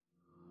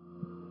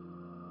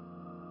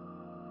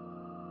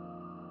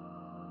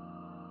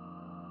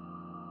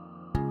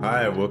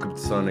Hi, welcome to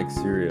Sonic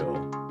Serial.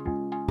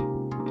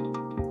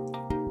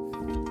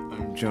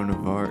 I'm Joan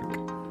of Arc.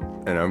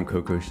 And I'm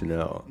Coco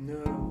Chanel.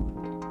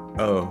 No.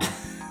 Oh.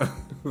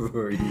 Who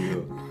are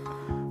you?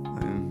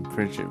 I'm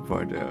Bridget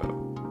Bardot.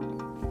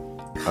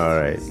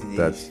 Alright,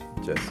 that's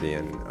Jesse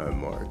and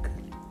I'm Mark.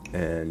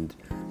 And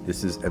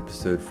this is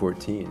episode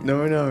 14. No,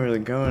 we're not really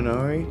going,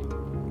 are we?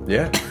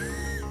 Yeah.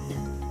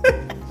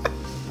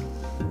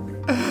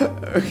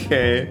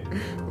 Okay,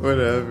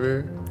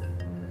 whatever.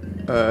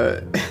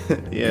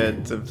 Yeah,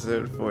 it's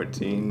episode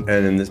 14.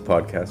 And in this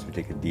podcast, we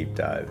take a deep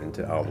dive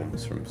into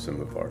albums from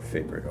some of our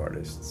favorite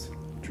artists,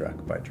 track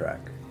by track.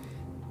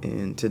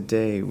 And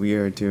today we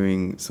are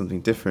doing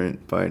something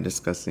different by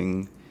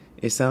discussing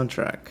a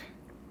soundtrack.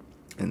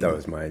 And That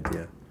was my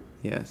idea.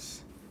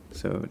 Yes.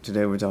 So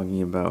today we're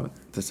talking about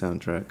the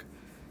soundtrack,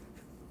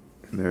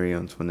 Marie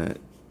Antoinette.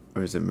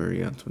 Or is it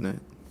Marie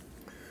Antoinette?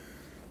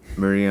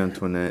 Marie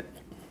Antoinette,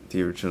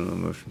 the original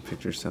motion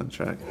picture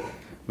soundtrack,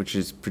 which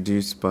is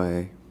produced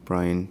by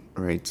Brian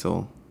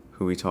Reitzel,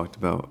 who we talked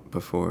about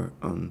before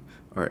on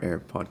our Air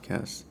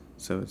podcast,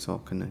 so it's all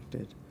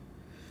connected.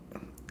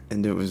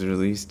 And it was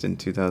released in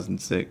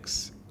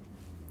 2006.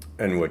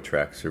 And what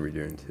tracks are we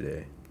doing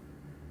today?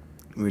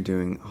 We're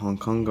doing Hong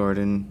Kong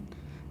Garden,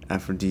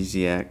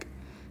 Aphrodisiac,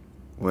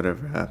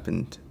 Whatever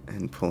Happened,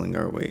 and Pulling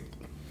Our Weight.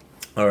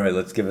 Alright,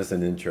 let's give us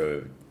an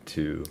intro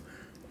to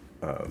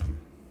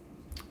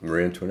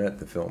Marie Antoinette,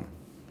 the film.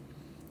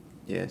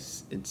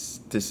 Yes,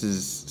 this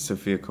is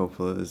Sofia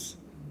Coppola's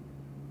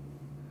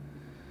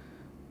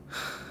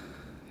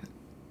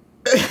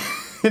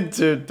it's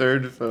her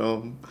third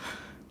film,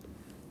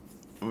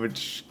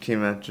 which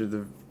came after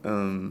the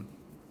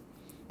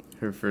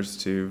her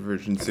first two,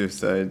 Virgin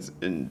Suicides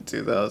in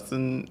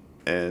 2000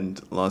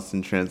 and Lost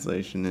in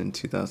Translation in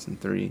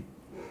 2003.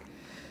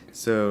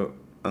 So,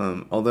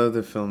 although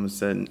the film is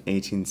set in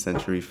 18th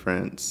century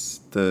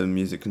France, the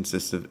music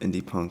consists of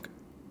indie punk,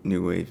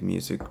 new wave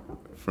music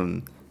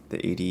from the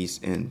 80s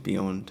and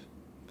beyond.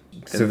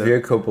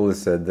 Sofia Coppola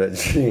said that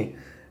she,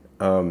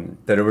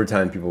 that over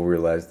time people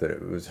realized that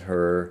it was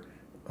her,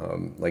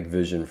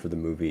 vision for the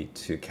movie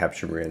to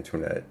capture Marie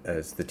Antoinette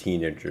as the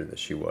teenager that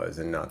she was,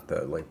 and not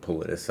the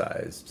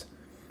politicized,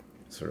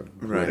 sort of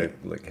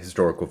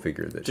historical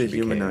figure that she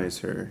became. To humanize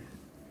her.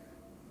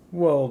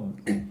 Well,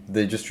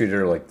 they just treated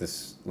her like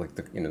this,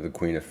 the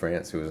Queen of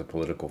France, who was a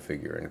political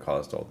figure and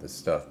caused all this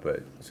stuff.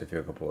 But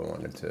Sofia Coppola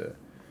wanted to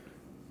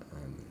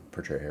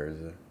portray her as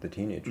the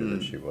teenager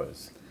that she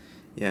was.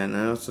 Yeah, and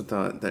I also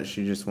thought that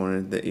she just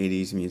wanted the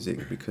 80s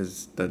music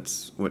because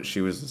that's what she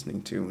was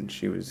listening to when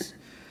she was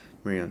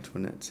Marie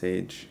Antoinette's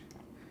age.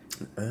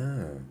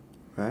 Ah.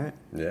 Right?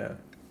 Yeah.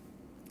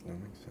 That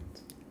makes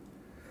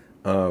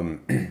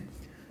sense.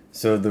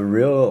 So the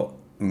real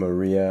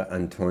Maria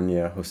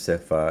Antonia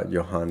Josefa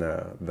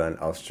Johanna van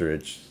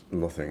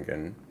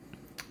Austerlitz-Lothringen,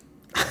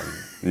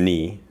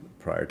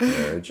 prior to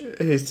marriage.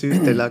 Jesus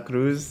de la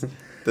Cruz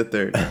the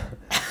third.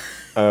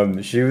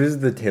 She was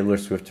the Taylor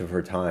Swift of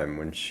her time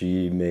when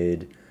she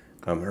made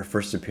her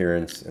first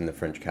appearance in the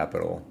French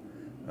capital.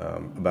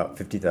 About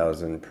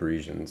 50,000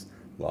 Parisians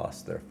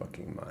lost their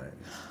fucking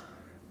minds.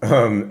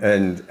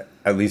 And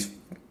at least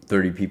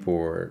 30 people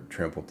were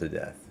trampled to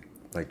death,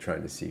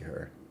 trying to see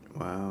her.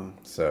 Wow.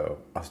 So,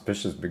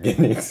 auspicious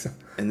beginnings.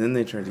 And then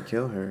they tried to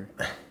kill her.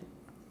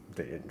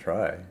 They didn't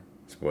try.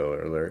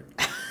 Spoiler alert.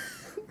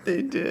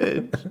 They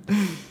did.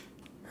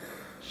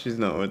 She's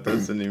not with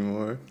us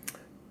anymore.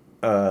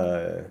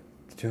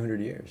 200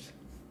 years.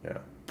 Yeah.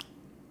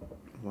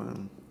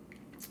 Wow.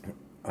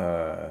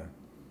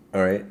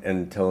 All right,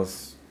 and tell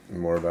us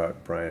more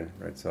about Brian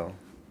Reitzel.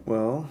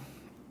 Well,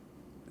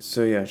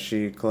 so yeah,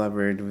 she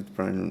collaborated with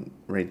Brian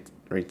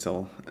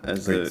Reitzel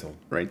as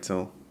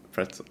Pretzel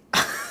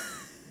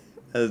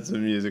as a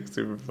music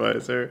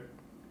supervisor,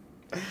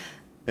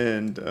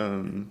 and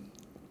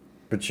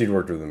But she'd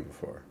worked with him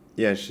before.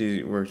 Yeah,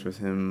 she worked with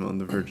him on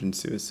the Virgin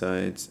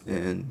Suicides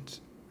and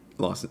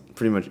Lost.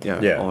 Pretty much,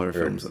 all her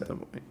films at that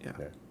point.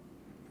 Yeah.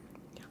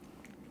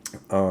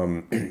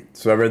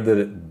 So I read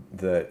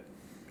that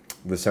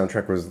the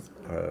soundtrack was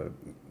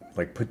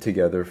put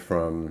together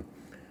from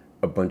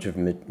a bunch of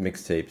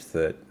mixtapes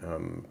that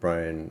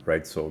Brian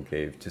Reitzel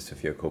gave to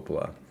Sofia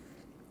Coppola,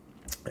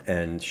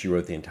 and she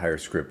wrote the entire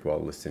script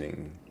while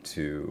listening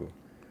to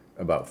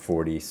about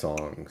 40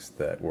 songs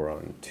that were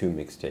on two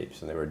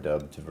mixtapes, and they were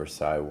dubbed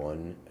Versailles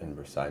 1 and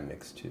Versailles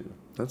Mix 2.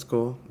 That's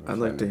cool. I'd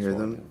like to hear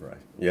them.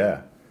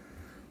 Yeah.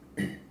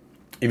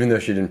 Even though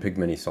she didn't pick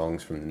many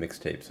songs from the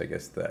mixtapes, I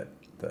guess that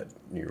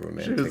new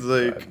romantic She was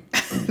like,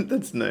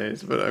 that's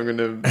nice, but I'm going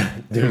to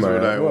do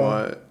what I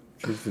want.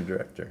 She's the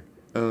director.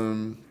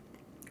 And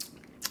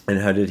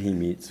how did he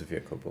meet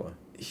Sofia Coppola?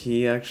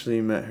 He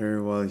actually met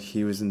her while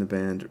he was in the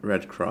band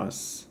Red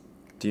Cross.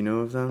 Do you know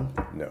of them?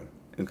 No.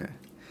 Okay.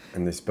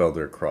 And they spelled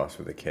their cross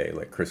with a K,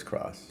 like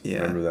crisscross.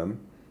 Yeah. Remember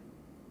them?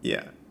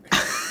 Yeah.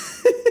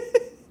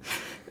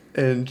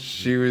 And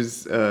she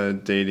was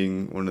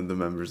dating one of the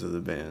members of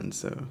the band,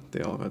 so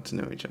they all got to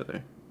know each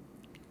other.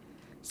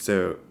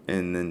 So,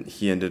 and then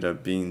he ended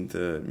up being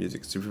the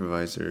music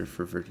supervisor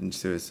for Virgin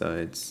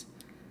Suicides,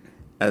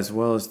 as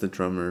well as the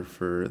drummer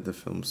for the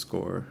film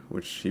score,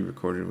 which he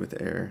recorded with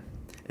Air.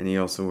 And he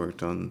also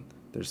worked on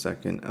their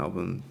second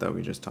album that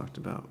we just talked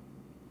about,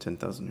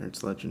 10,000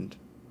 Hertz Legend.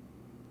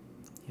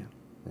 Yeah.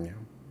 Yeah.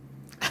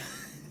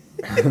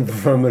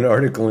 From an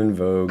article in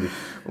Vogue.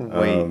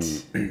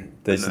 Wait.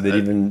 They said that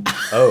even...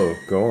 Oh,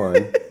 go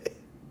on.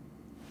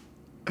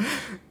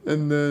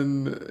 And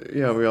then,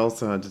 yeah, we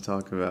also had to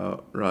talk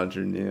about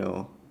Roger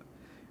Neal,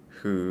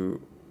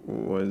 who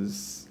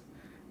was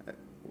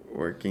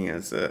working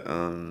as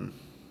a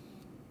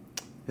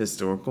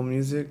historical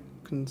music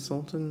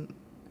consultant.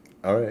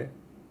 All right.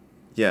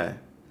 Yeah.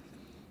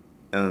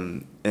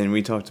 And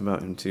we talked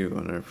about him too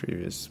on our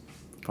previous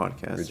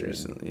podcast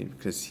recently,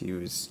 because he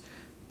was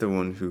the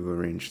one who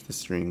arranged the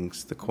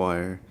strings, the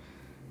choir,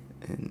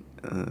 and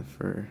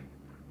for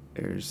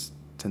Air's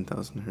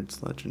 10,000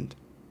 Hertz Legend.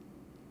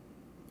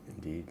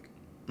 Indeed.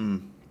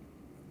 Mm.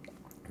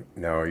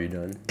 Now are you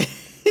done?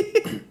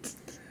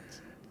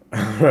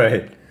 All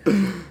right.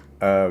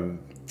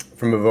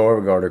 From a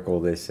Vogue article,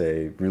 they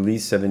say,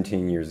 released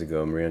 17 years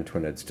ago, Marie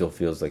Antoinette still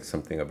feels like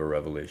something of a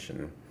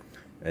revelation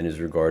and is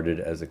regarded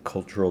as a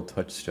cultural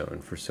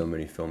touchstone for so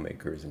many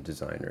filmmakers and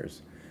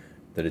designers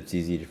that it's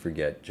easy to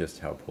forget just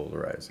how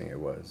polarizing it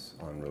was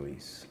on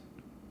release.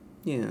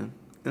 Yeah,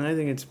 and I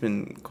think it's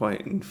been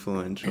quite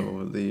influential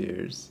over the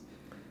years.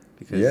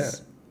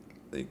 Because,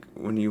 like,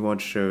 when you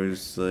watch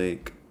shows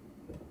like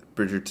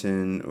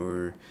Bridgerton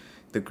or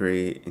The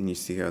Great, and you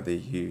see how they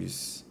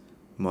use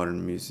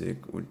modern music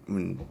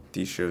when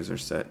these shows are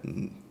set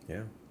in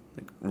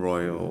like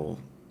royal,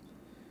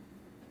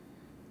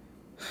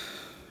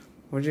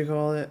 what'd you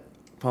call it?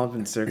 Pomp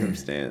and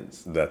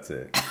circumstance. That's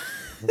it.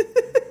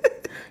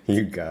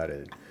 You got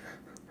it.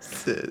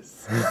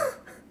 Sis.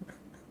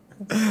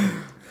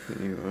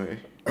 Anyway.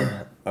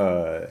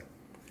 But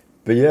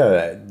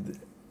yeah,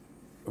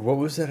 what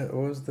was that?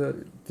 What was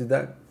the? Did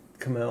that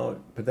come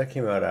out? But that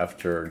came out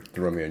after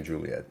the Romeo and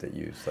Juliet that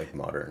used like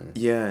modern.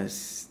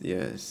 Yes.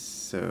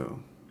 So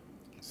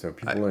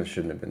people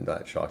shouldn't have been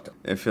that shocked.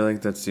 I feel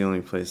like that's the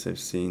only place I've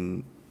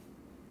seen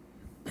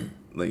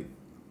like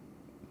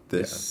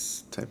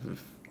this type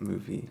of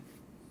movie.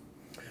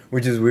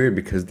 Which is weird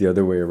because the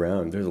other way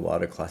around, there's a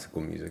lot of classical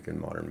music in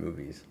modern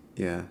movies.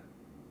 Yeah.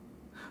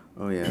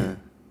 Oh yeah.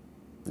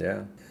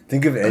 Yeah.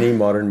 Think of any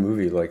modern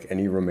movie, like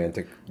any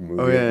romantic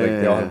movie. Oh, yeah, like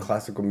they all yeah. have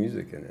classical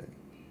music in it.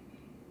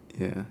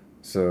 Yeah.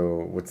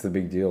 So what's the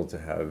big deal to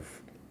have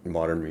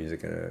modern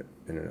music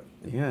in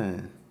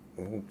a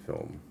old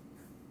film?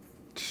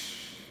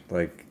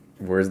 Like,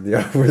 where's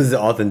the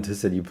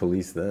authenticity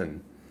police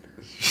then?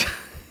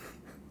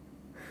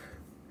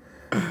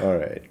 All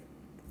right.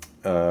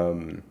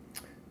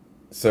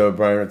 So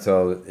Brian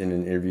Ratzel in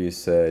an interview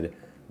said,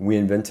 "We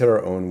invented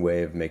our own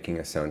way of making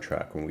a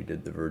soundtrack when we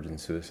did the Virgin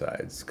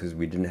Suicides because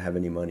we didn't have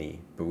any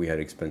money, but we had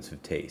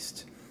expensive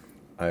taste.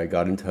 I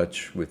got in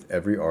touch with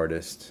every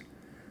artist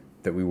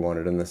that we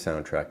wanted on the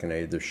soundtrack, and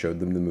I either showed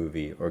them the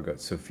movie or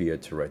got Sophia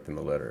to write them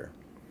a letter.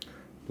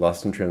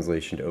 Lost in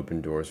translation to open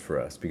doors for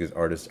us because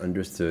artists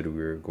understood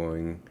we were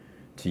going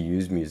to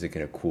use music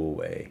in a cool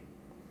way."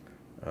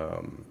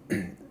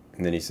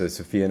 And then he says,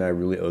 "Sophia and I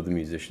really owe the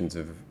musicians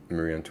of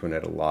Marie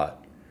Antoinette a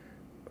lot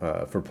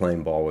for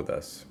playing ball with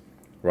us.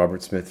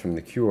 Robert Smith from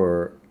The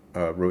Cure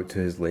wrote to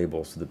his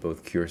label so that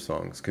both Cure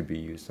songs could be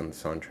used on the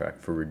soundtrack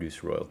for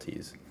reduced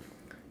royalties.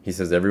 He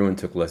says everyone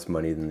took less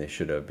money than they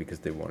should have because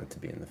they wanted to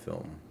be in the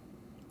film."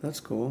 That's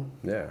cool.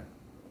 Yeah.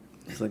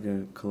 It's like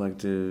a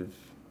collective.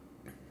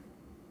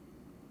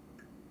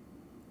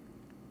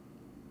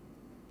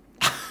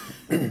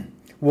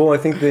 Well, I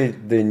think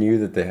they knew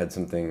that they had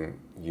something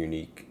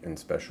unique and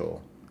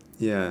special.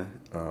 Yeah.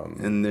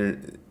 And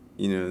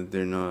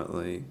they're not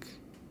like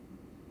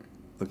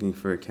looking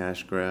for a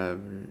cash grab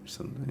or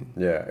something.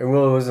 Yeah. And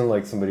well, it wasn't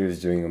like somebody was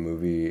doing a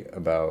movie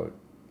about,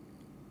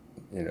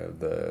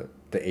 the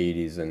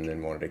 80s and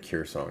then wanted a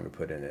Cure song to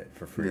put in it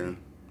for free. Yeah.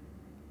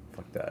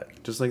 Fuck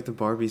that. Just like the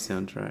Barbie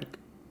soundtrack.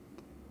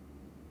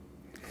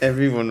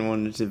 Everyone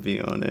wanted to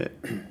be on it.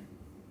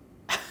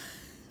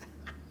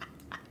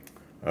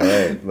 All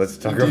right, let's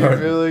talk Do about... you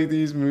feel like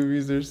these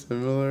movies are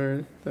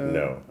similar, though?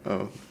 No.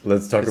 Oh.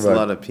 Let's talk it's about... a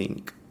lot of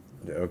pink.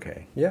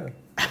 Okay. Yeah,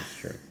 that's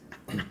true.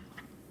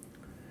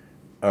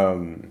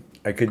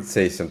 I could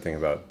say something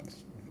about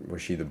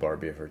was she the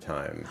Barbie of her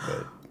time,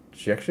 but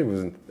she actually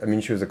wasn't... I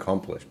mean, she was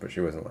accomplished, but she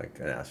wasn't like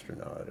an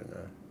astronaut and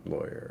a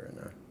lawyer and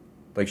a...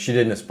 Like, she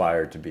didn't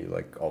aspire to be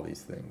like all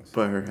these things.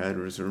 But her head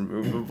was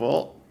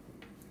removable.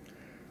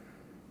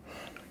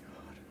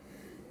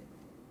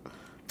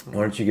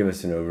 Why don't you give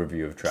us an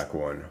overview of track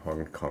 1,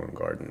 Hong Kong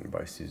Garden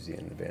by Susie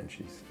and the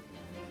Banshees?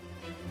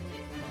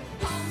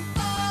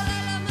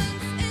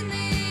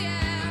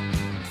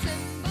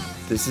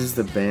 This is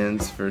the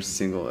band's first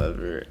single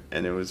ever,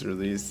 and it was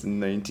released in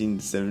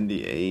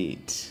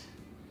 1978.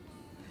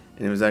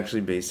 And it was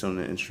actually based on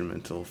an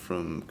instrumental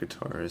from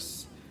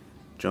guitarist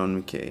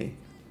John McKay,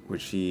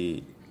 which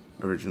he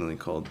originally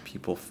called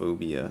People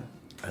Phobia.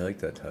 I like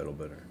that title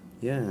better.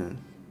 Yeah.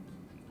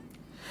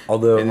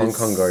 Although And Hong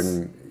Kong it's-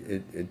 Garden,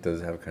 it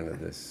does have kind of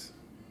this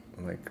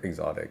like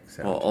exotic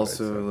sound. Well, to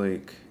also it,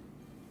 like.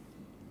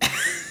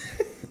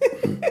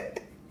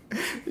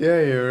 Yeah,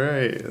 you're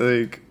right.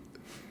 Like,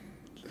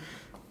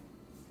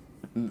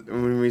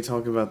 when we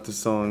talk about the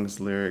song's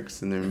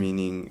lyrics and their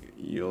meaning,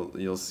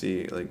 you'll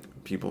see like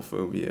people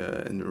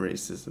phobia and the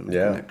racism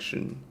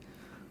connection.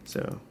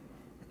 So,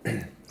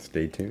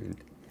 stay tuned.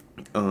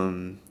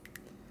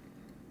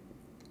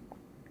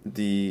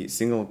 The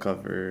single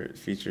cover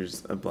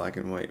features a black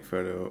and white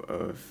photo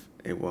of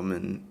a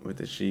woman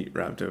with a sheet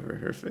wrapped over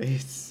her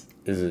face.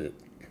 Is it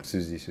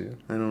Suzy Sue?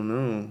 I don't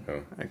know.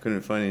 Oh. I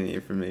couldn't find any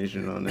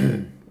information on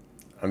it.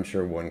 I'm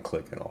sure one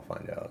click and I'll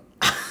find out.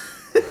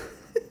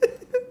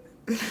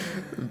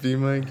 Be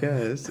my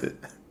guest.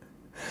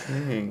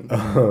 Dang.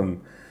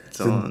 It's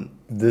so on.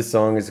 This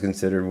song is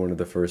considered one of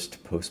the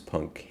first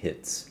post-punk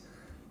hits,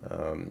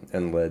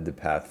 and led the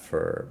path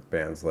for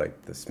bands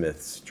like the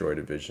Smiths, Joy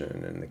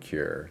Division, and The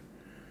Cure,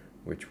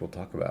 which we'll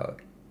talk about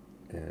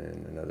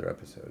in another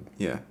episode.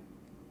 Yeah.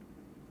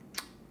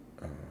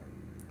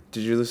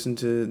 Did you listen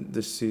to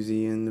the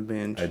Susie and the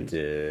band? I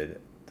did.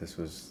 I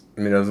was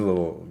a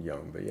little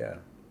young, but yeah,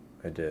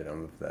 I did.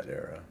 I'm of that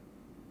era.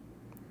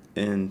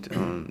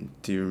 And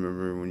do you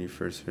remember when you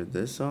first heard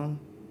this song?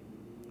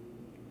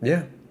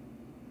 Yeah.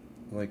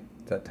 Like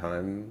that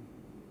time.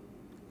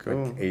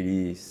 Cool. Like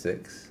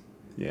 86.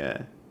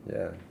 Yeah.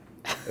 Yeah.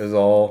 It was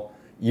all,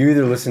 you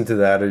either listen to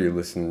that or you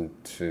listen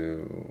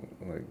to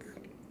like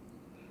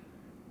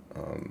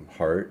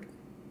Heart.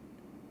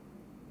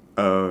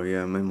 Oh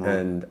yeah, my mom.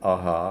 And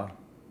Aha.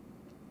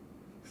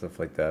 Stuff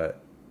like that.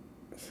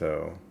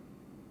 So,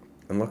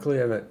 and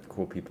luckily I met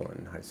cool people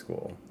in high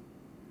school.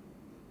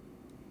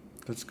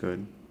 That's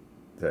good.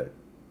 That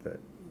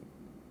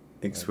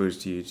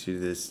Exposed you to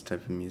this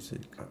type of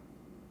music.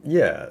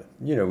 Yeah,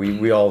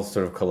 we all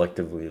sort of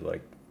collectively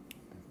like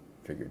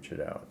figured shit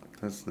out.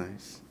 That's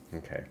nice.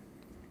 Okay.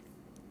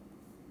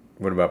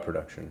 What about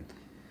production?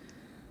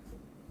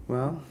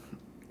 Well,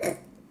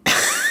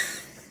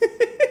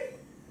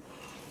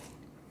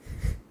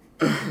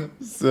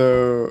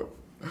 so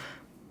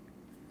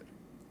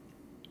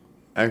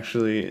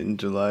actually in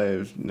July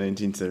of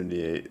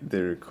 1978,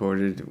 they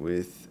recorded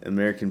with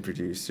American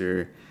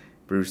producer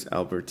Bruce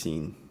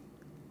Albertine.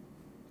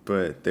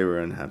 But they were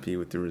unhappy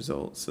with the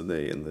results, so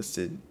they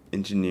enlisted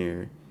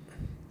engineer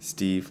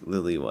Steve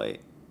Lillywhite.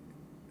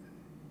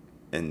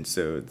 And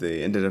so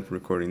they ended up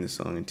recording the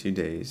song in 2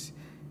 days,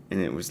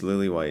 and it was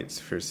Lillywhite's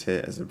first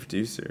hit as a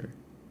producer.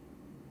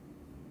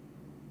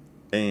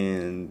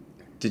 And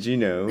did you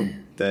know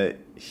that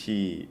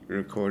he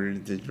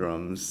recorded the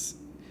drums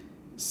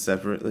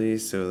separately?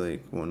 So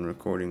like one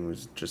recording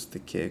was just the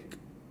kick,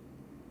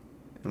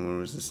 and one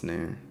was the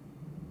snare.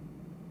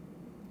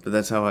 But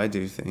that's how I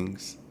do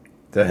things.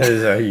 That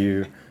is how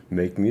you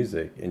make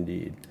music,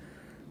 indeed.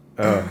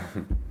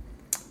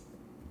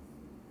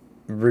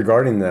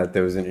 Regarding that,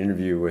 there was an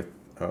interview with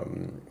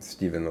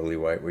Stephen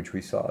Lillywhite, which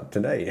we saw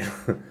tonight.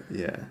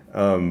 Yeah.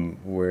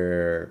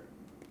 Where,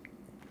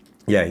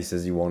 yeah, he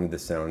says he wanted the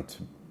sound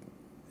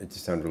to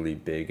sound really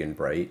big and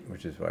bright,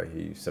 which is why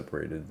he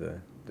separated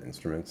the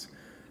instruments,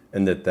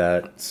 and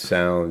that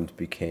sound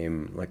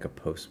became like a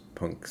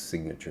post-punk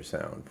signature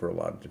sound for a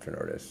lot of different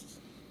artists.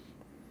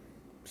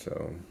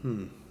 So.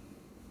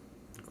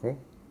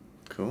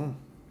 Cool.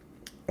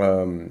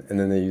 And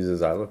then they use a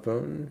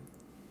xylophone.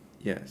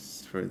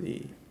 Yes, for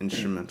the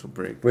instrumental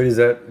break. Wait, is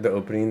that the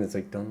opening that's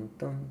like dun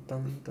dun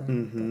dun dun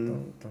Mm-hmm. dun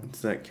dun dun?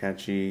 It's that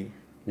catchy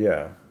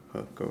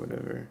hook or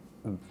whatever.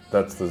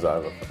 That's the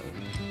xylophone.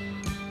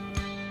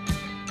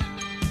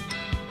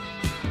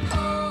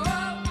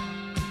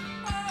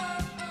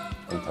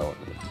 I'm telling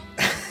you.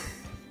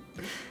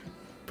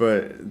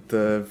 But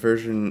the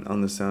version on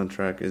the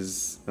soundtrack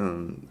is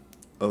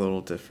a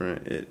little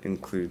different. It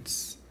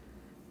includes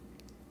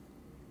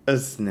a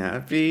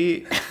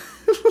snappy.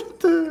 What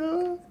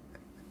the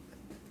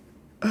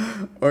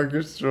hell?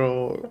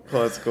 Orchestral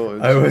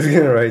classical. I was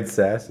gonna write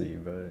sassy,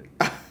 but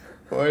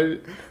What?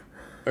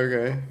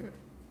 Okay.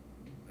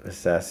 a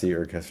sassy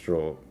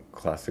orchestral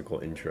classical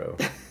intro.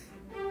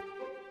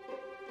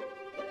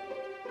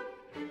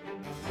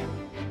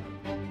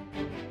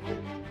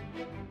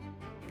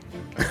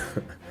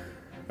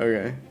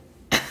 Okay.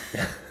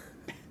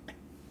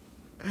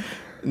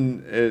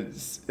 And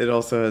it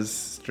also has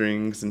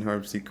strings and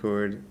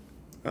harpsichord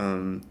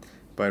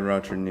by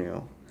Roger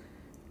Neal,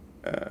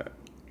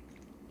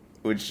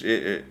 which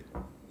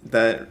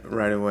that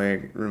right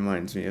away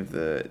reminds me of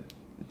the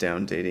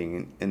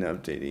downdating and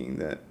updating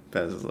that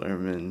Baz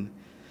Luhrmann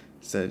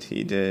said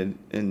he did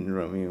in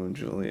Romeo and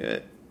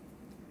Juliet.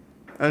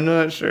 I'm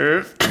not sure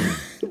if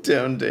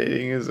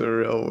downdating is a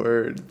real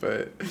word,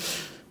 but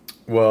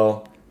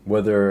Well,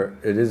 whether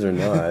it is or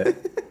not,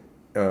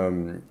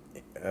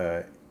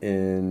 in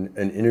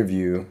an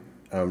interview,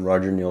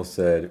 Roger Neal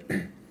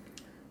said,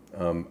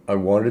 I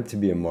wanted it to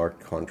be a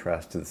marked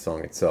contrast to the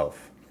song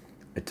itself.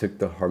 I took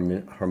the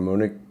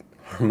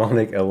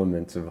harmonic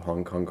elements of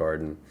Hong Kong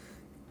Garden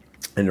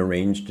and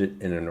arranged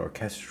it in an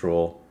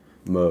orchestral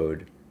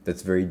mode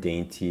that's very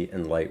dainty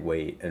and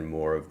lightweight and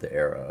more of the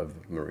era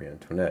of Marie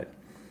Antoinette.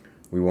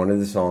 We wanted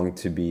the song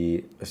to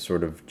be a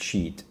sort of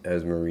cheat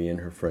as Marie and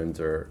her friends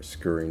are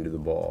scurrying to the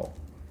ball.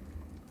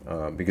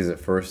 Because at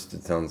first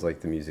it sounds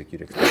like the music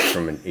you'd expect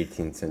from an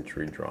 18th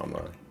century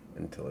drama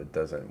until it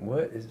doesn't.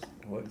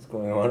 What's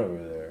going on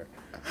over there?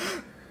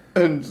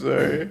 I'm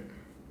sorry.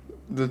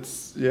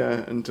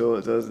 Until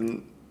it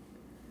doesn't.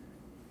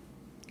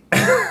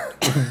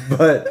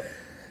 But,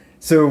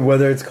 so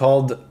whether it's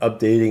called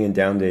updating and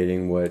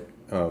downdating, what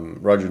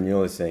Roger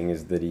Neal is saying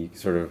is that he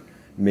sort of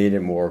made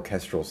it more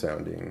orchestral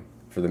sounding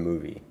for the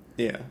movie.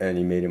 Yeah. And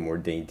he made it more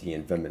dainty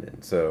and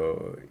feminine.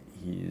 So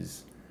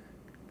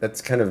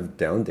that's kind of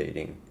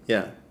downdating.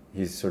 Yeah.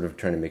 He's sort of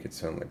trying to make it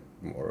sound like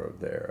more of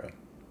the era.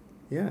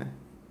 Yeah.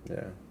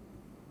 Yeah.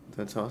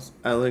 That's awesome.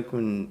 I like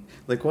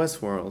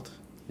Westworld.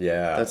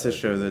 Yeah. That's a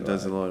show that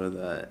does a lot of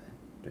that.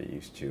 They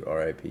used to.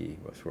 R.I.P.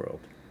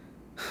 Westworld.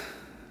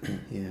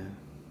 Yeah.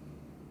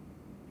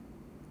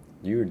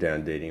 You were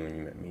down dating when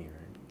you met me,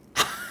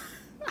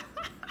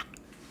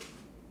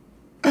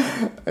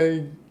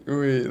 right?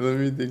 Wait, let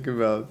me think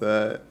about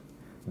that.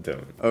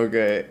 Don't.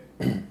 Okay.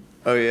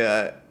 Oh,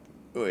 yeah.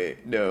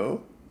 Wait,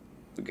 no.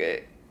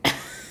 Okay.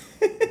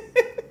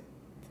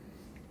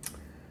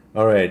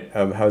 All right.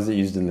 How's it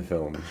used in the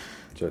film,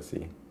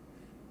 Jesse?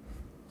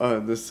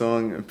 The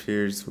song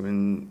appears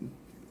when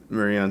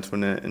Marie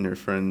Antoinette and her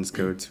friends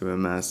go to a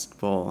masked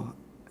ball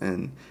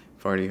and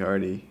party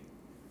hardy.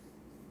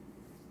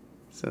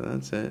 So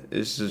that's it.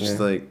 It's just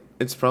like,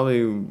 it's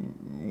probably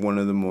one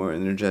of the more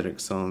energetic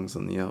songs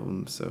on the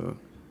album, so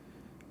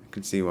I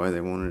could see why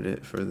they wanted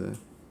it for the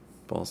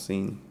ball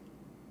scene.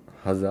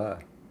 Huzzah.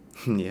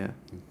 Yeah.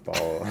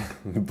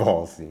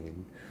 Ball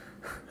scene.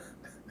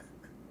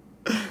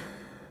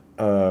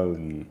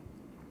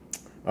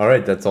 All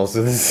right, that's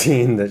also the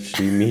scene that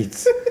she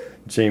meets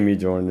Jamie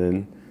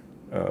Dornan,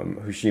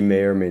 who she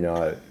may or may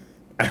not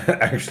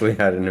actually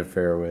had an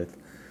affair with,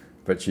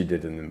 but she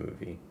did in the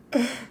movie.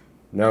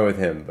 Not with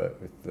him, but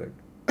with the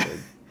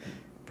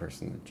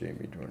person that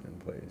Jamie Dornan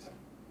plays.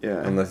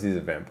 Yeah. Unless he's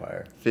a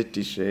vampire.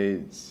 50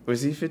 Shades.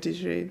 Was he 50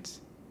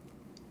 Shades?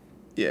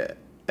 Yeah,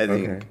 I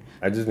think. Okay.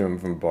 I just know him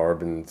from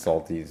Barb and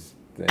Salty's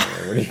thing.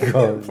 What do you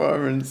call it?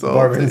 Barb and Salty.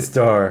 Barb and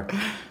Star.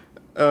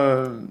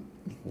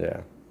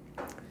 Yeah.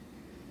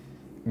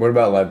 What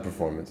about live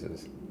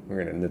performances?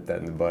 We're going to nip that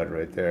in the bud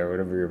right there,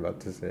 whatever you're about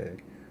to say.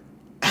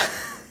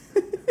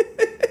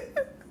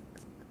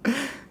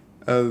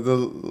 The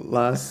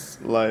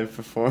last live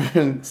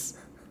performance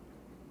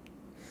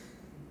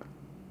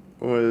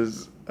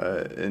was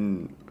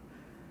in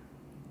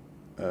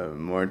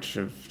March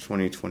of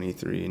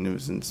 2023, and it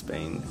was in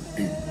Spain.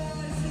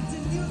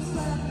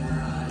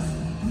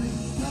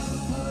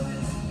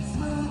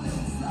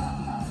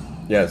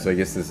 Yeah, so I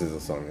guess this is a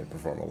song they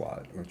perform a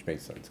lot, which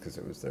makes sense because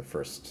it was their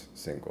first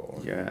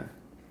single. Yeah.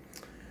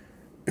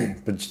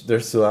 But they're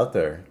still out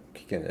there,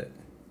 kicking it.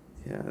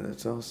 Yeah,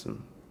 that's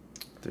awesome.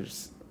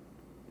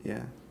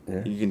 Yeah.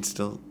 You can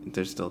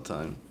there's still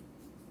time.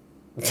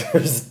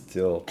 There's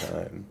still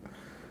time.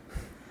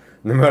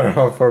 No matter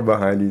how far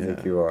behind you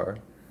think you are,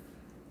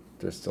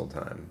 there's still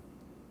time.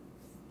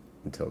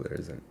 Until there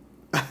isn't.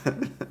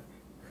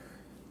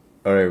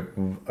 All right,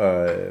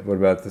 what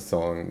about the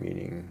song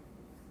meaning?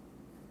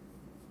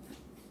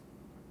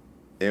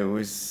 It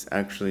was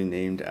actually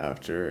named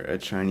after a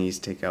Chinese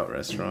takeout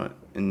restaurant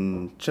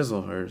in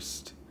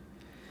Chislehurst.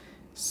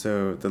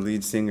 So the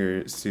lead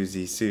singer,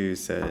 Susie Sue,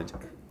 said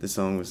the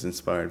song was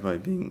inspired by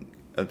being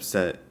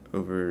upset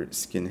over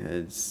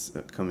skinheads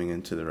coming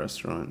into the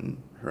restaurant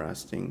and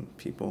harassing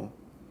people.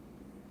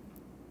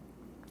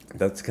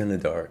 That's kind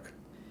of dark.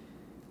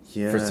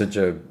 Yeah. For such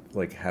a,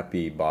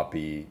 happy,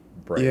 boppy,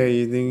 bright. Yeah,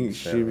 you think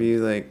she'd be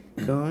like,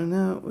 going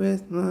out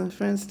with my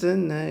friends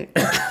tonight.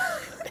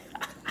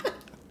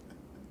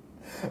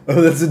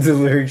 Oh, that's what the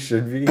lyrics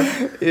should be?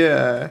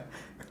 Yeah.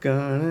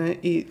 Gonna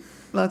eat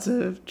lots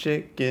of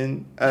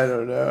chicken. I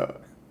don't know.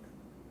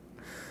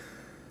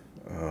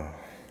 Oh.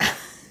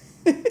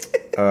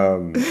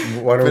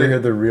 Why don't we hear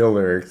the real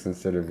lyrics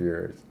instead of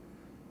yours?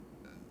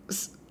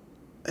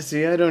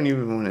 See, I don't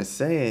even want to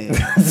say it.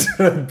 That's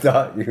what I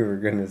thought you were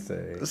going to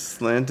say.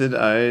 Slanted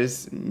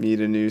eyes meet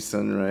a new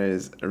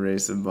sunrise, a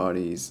race of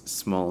bodies,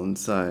 small in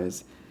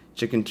size.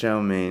 Chicken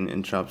chow mein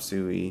and chop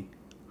suey,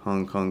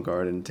 Hong Kong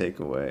garden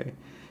takeaway.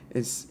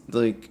 It's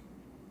like,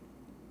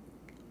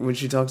 when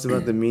she talks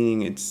about the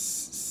meaning, it's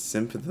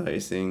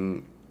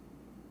sympathizing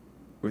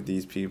with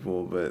these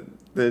people, but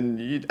then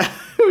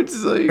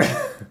it's like...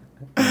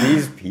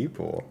 These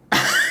people?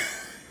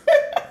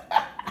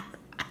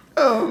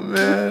 Oh,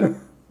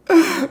 man.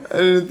 I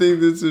didn't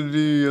think this would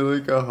be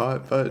like a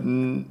hot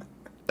button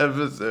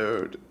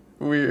episode.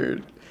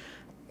 Weird.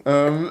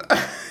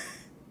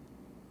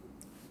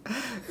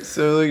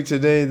 So like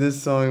today,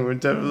 this song would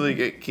definitely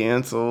get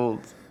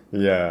canceled.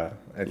 Yeah,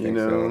 I think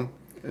so.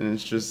 And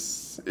it's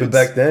just. But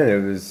back then,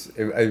 it was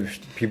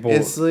people.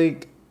 It's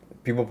like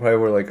people probably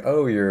were like,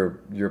 "Oh, you're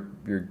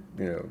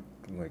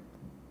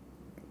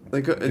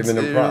Like, giving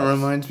them it props.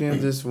 reminds me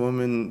of this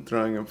woman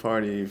throwing a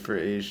party for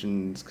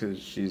Asians because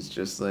she's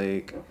just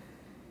like,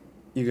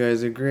 you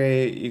guys are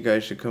great, you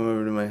guys should come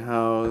over to my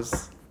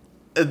house.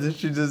 And then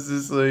she does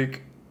this,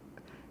 like,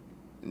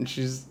 and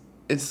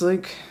it's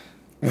like...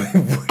 What are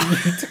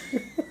you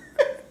doing?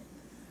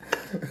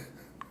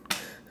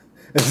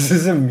 Is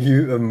this a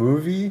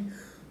movie?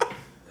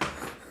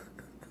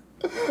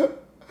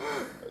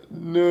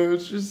 No,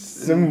 it's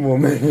just... Some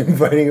woman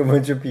inviting a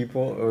bunch of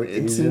people.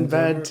 It's in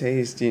bad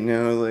taste, you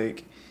know,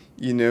 like,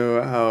 you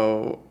know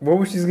how... What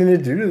was she gonna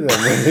do to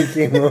them when they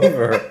came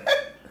over?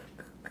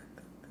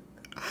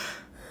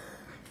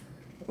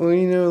 Well,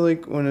 you know,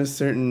 like, when a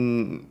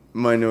certain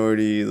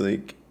minority,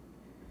 like,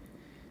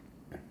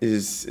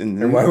 is in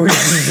the... And why would you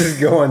just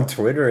go on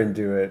Twitter and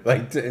do it?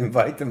 Like, to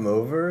invite them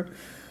over?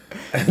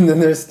 And then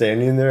they're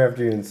standing there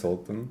after you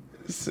insult them?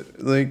 So,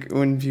 like,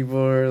 when people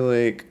are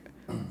like,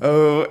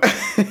 oh,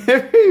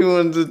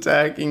 everyone's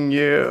attacking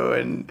you,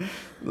 and,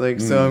 like,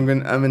 so I'm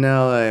an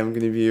ally, I'm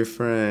gonna be your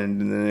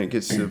friend, and then it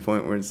gets to the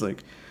point where it's,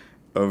 like,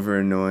 over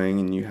annoying,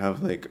 and you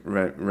have, like,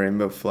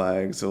 rainbow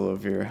flags all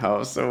over your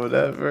house or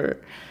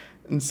whatever.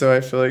 And so I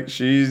feel like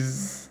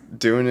she's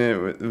doing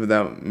it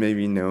without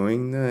maybe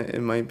knowing that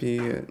it might be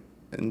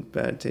in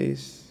bad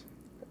taste.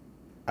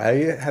 I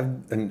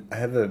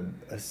have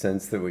a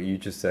sense that what you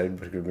just said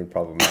could have been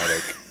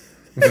problematic.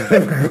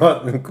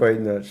 I'm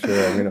quite not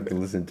sure. I'm gonna have to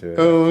listen to it.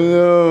 Oh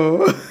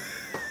no!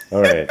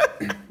 All right.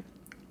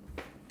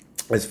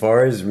 As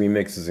far as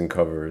remixes and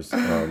covers,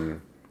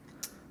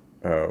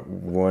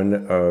 one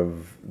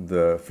of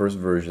the first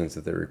versions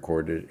that they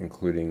recorded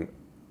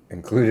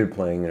included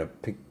playing in a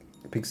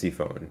Pixie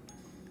phone,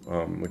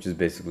 which is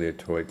basically a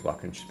toy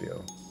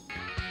glockenspiel.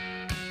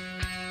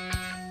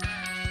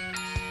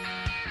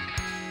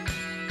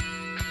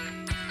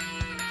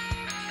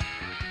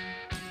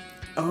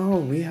 Oh,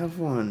 we have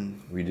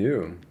one. We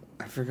do.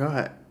 I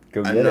forgot.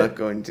 Go get I'm it. not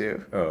going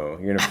to. Oh,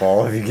 you're gonna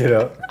fall if you get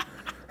up?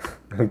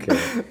 Okay.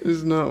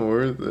 It's not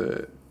worth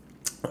it.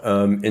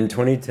 In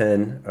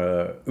 2010,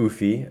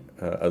 Uffy,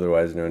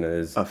 otherwise known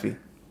as... Uffy.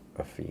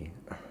 Oh,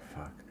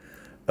 fuck.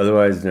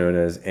 Otherwise known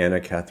as Anna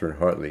Catherine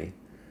Hartley,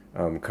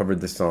 covered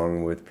the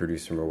song with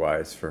producer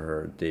Mawais for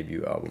her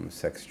debut album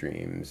Sex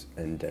Dreams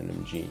and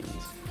Denim Jeans.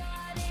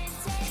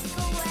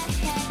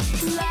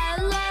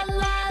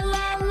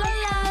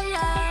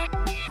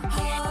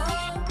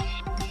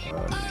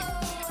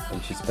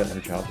 And she spent her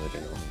childhood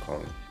in Hong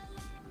Kong.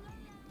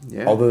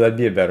 Yeah. Although that'd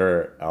be a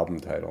better album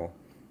title.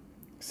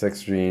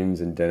 Sex Dreams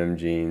and Denim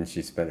Jeans,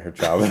 she spent her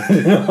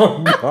childhood in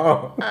Hong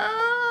Kong.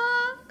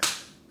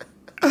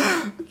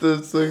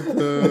 That's like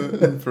the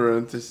in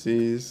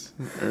parentheses.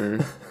 Or...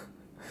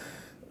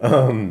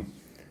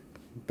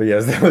 But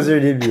yes, that was her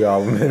debut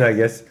album, and I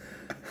guess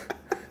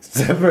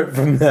separate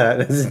from that,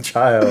 as a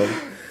child,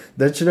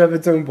 that should have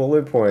its own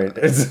bullet point.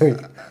 It's like,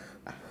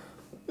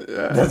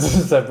 yeah. That's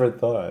a separate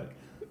thought.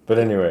 But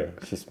anyway,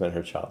 she spent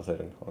her childhood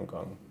in Hong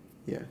Kong.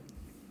 Yeah.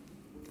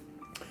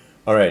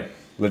 All right,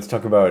 let's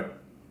talk about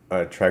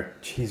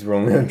track... Jeez, we're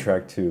only on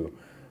track 2.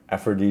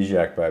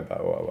 Aphrodisiac by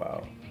Bow Wow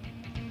Wow.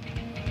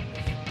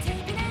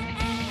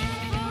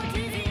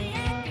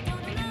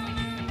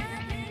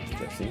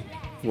 Jesse?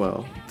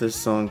 Well, this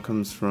song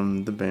comes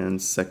from the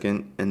band's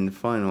second and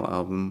final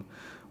album,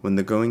 When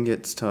the Going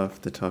Gets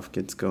Tough, the Tough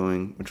Gets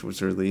Going, which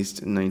was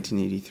released in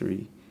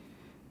 1983.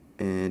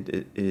 And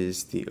it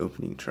is the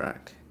opening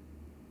track.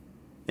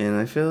 And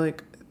I feel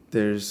like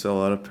there's a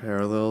lot of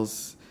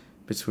parallels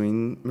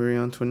between Marie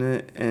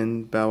Antoinette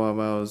and Bow Wow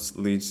Wow's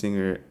lead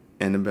singer,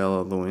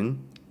 Annabella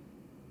Loin,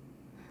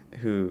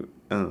 who,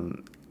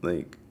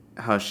 like,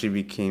 how she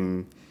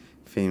became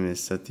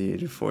famous at the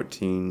age of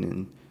 14,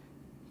 and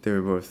they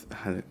were both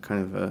had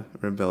kind of a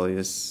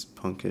rebellious,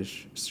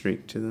 punkish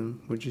streak to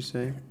them, would you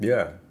say?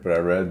 Yeah, but I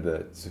read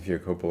that Sofia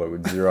Coppola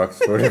would Xerox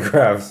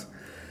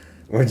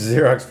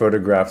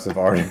photographs of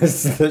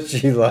artists that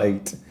she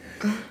liked,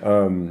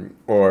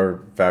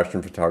 or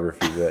fashion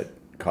photography that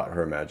caught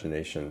her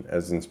imagination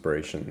as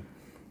inspiration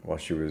while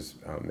she was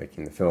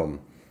making the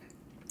film.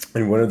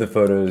 And one of the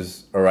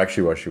photos, or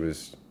actually while she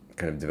was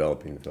kind of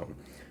developing the film,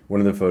 one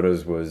of the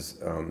photos was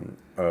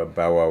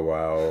Bow Wow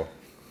Wow,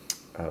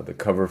 the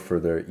cover for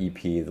their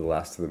EP, The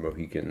Last of the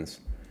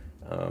Mohicans.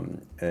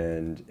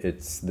 And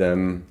it's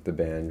them, the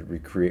band,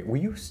 Will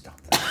you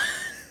stop that?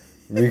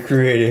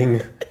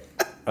 Recreating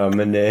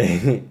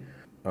Monet,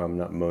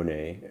 not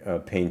Monet,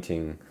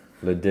 painting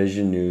Le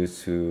Déjeuner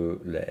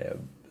sous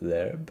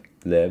l'herbe.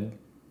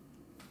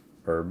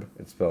 Herb.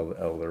 It's spelled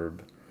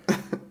L-herb.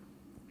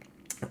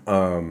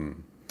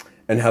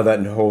 And how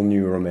that whole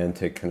new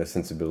romantic kind of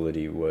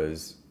sensibility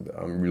was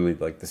really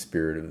like the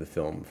spirit of the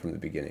film from the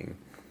beginning.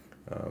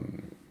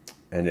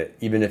 And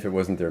even if it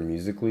wasn't there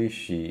musically,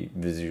 she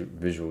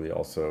visually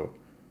also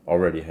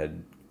already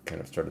had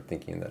kind of started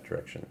thinking in that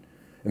direction.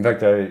 In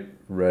fact, I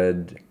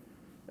read,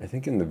 I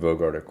think in the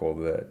Vogue article,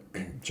 that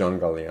John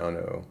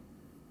Galliano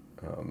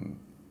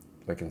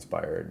like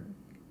inspired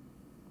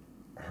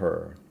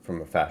her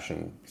from a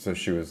fashion. So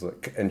she was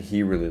like, and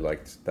he really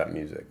liked that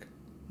music.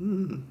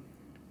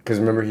 Because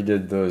remember he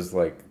did those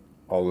like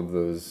all of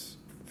those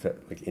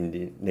like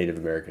Indian Native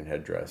American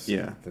headdress.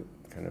 Yeah. The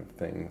kind of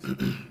things.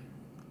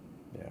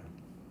 Yeah.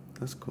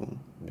 That's cool.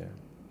 Yeah.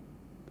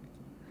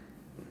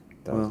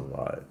 That was a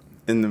lot.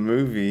 In the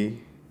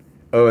movie.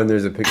 Oh, and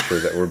there's a picture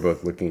that we're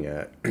both looking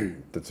at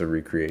that's a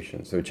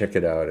recreation. So check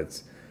it out.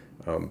 It's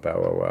Bow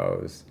Wow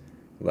Wow's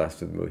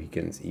Last of the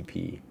Mohicans EP.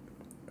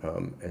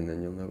 And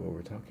then you'll know what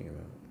we're talking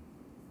about.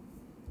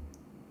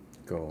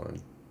 Go on.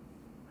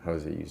 How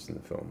is it used in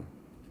the film?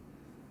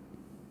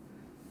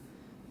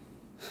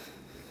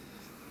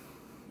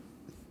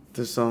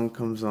 The song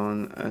comes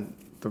on at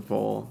the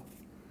ball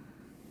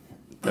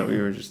that we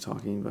were just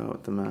talking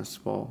about, the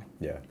masked ball.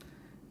 Yeah.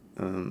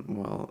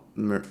 While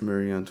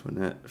Marie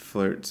Antoinette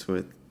flirts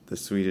with the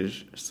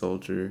Swedish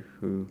soldier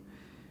who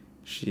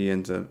she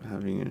ends up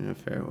having an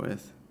affair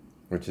with.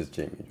 Which is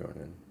Jamie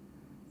Dornan.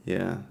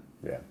 Yeah.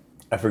 Yeah.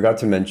 I forgot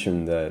to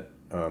mention that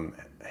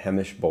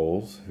Hamish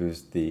Bowles,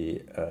 who's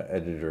the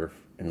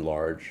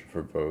editor-in-large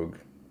for Vogue,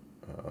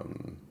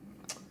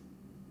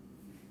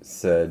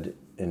 said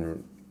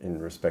in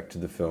respect to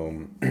the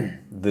film,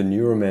 the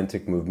new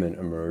romantic movement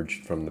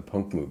emerged from the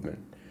punk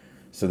movement.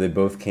 So they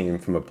both came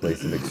from a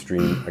place of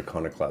extreme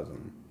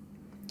iconoclasm.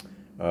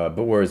 But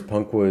whereas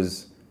punk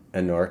was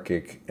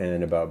anarchic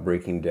and about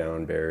breaking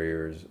down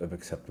barriers of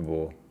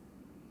acceptable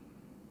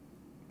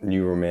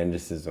new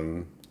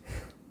romanticism.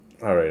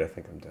 All right, I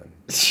think I'm done.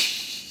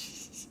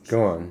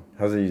 Go on.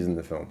 How's it used in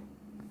the film?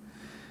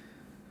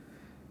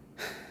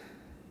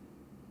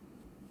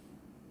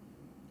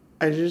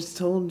 I just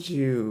told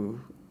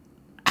you.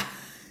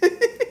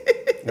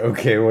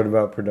 Okay, what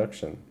about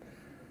production?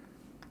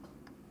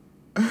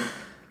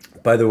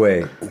 By the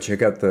way,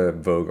 check out the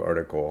Vogue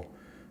article.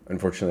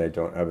 Unfortunately, I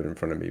don't have it in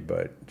front of me,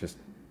 but just,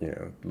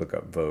 look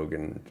up Vogue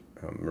and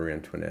Marie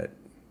Antoinette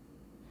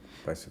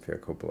by Sofia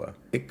Coppola.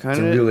 It's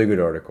a really good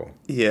article.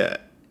 Yeah.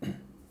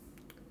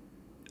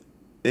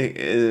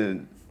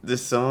 The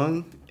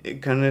song,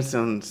 it kind of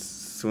sounds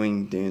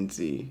swing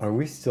dancey. Are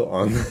we still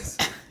on this?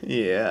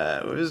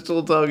 Yeah, we're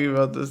still talking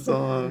about the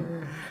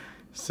song.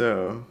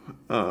 So,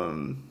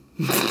 and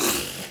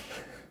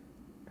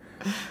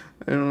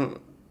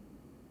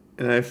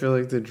I feel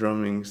like the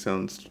drumming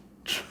sounds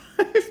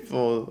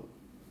tribal,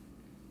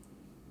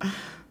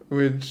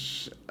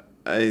 which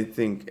I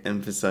think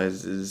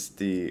emphasizes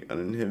the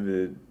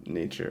uninhibited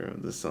nature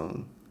of the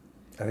song.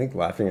 I think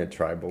laughing at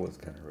tribal is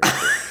kind of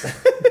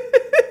racist.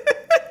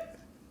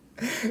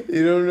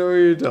 You don't know what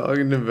you're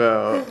talking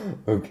about.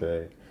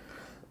 Okay.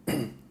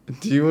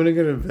 Do you want to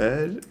go to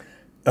bed?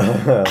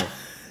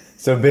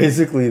 So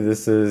basically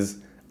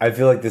I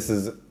feel like this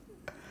is,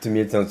 to me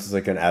it sounds just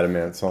like an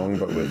Adamant song,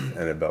 but with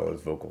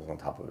Annabella's vocals on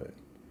top of it.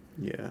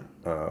 Yeah.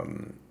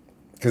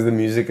 Because the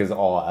music is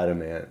all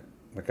Adamant.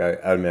 Like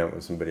Adamant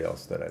was somebody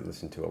else that I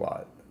listened to a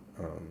lot.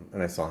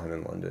 And I saw him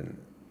in London.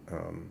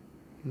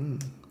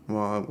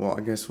 Well,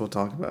 I guess we'll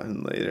talk about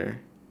him later.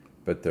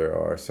 But there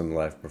are some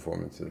live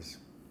performances.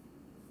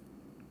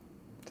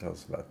 Tell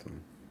us about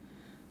them.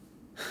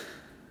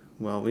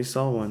 Well, we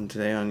saw one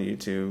today on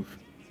YouTube.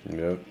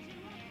 Yep.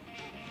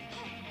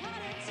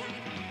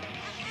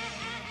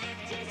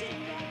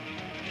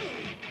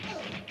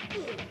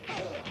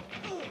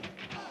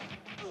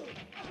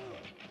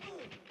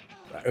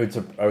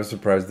 I was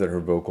surprised that her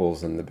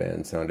vocals and the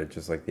band sounded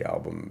just like the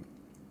album,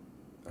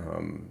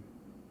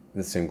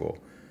 the single.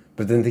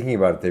 But then thinking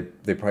about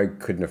it, they probably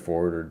couldn't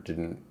afford or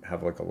didn't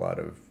have like a lot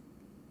of,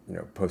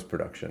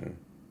 post-production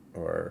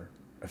or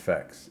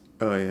effects.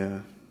 Oh, yeah.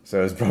 So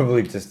it was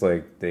probably just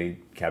like they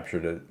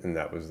captured it and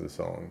that was the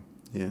song.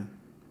 Yeah.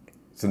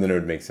 So then it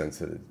would make sense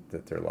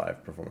that their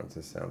live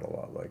performances sound a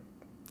lot like.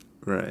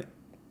 Right.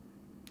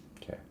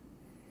 Okay.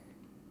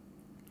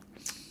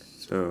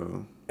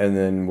 So. And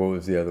then what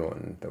was the other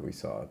one that we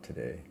saw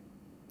today?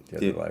 The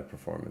other live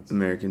performance.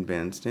 American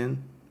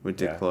Bandstand with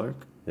Dick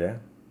Clark. Yeah.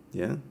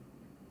 Yeah.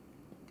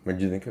 What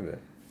did you think of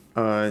it?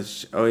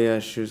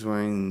 She was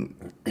wearing.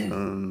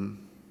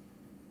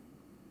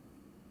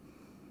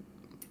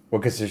 Well,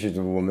 because she's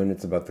a woman,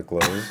 it's about the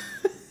clothes.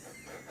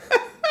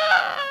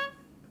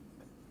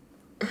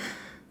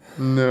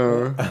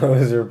 No. How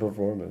was your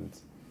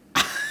performance?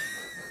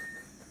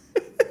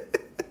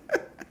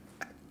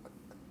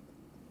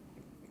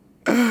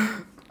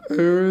 It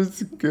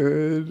was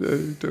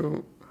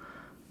good.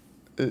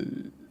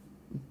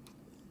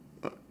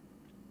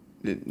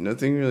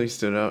 Nothing really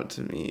stood out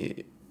to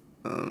me.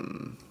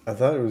 I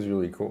thought it was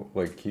really cool,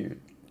 like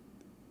cute.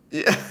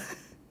 Yeah.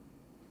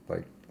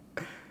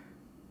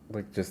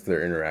 Like just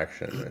their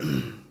interaction.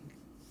 And,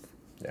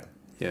 yeah.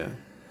 Yeah.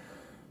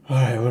 All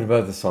right. What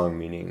about the song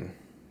meaning?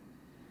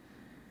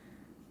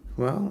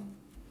 Well,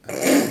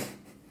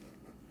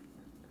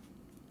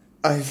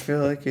 I feel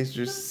like it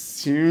just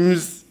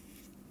seems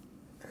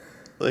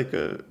like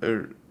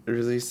a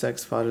really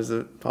sex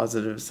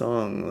positive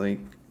song,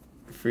 like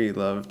free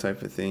love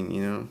type of thing,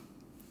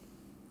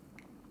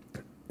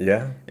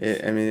 Yeah.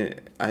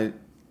 I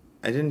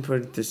didn't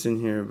put this in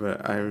here,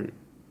 but I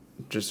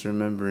just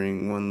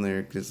remembering one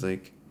lyric is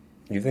like,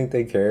 You think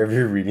they care if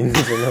you're reading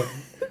this enough?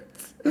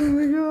 oh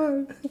my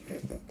god.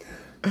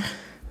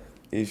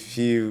 if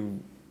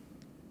you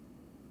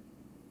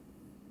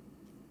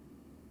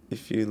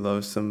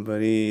love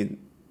somebody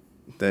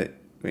that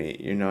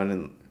you're not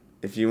in,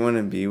 if you want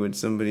to be with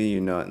somebody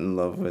you're not in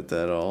love with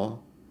at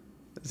all,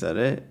 is that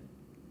it?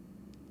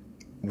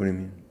 What do you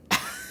mean?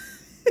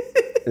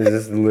 Is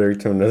this the lyric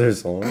to another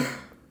song?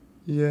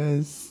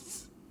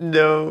 Yes.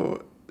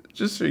 No,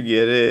 just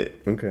forget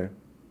it. Okay.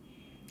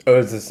 Oh,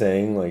 it's a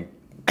saying, like,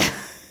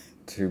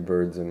 two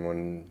birds in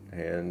one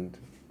hand.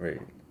 Wait.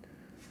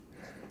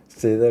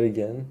 Say that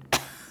again.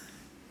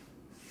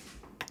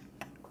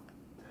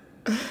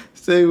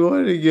 Say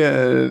what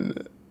again?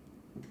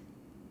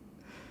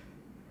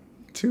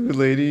 Two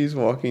ladies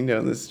walking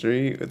down the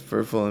street with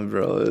purple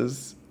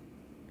umbrellas,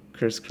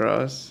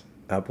 crisscross.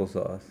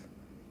 Applesauce.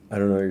 I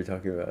don't know what you're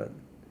talking about.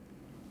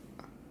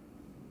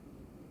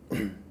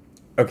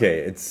 Okay,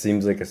 it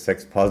seems like a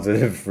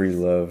sex-positive, free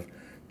love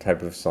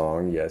type of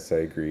song. Yes, I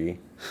agree.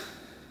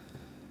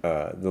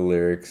 The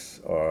lyrics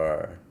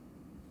are...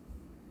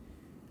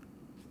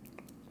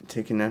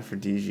 Take an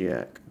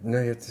aphrodisiac.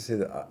 No, you have to say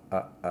the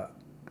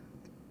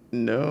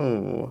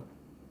No.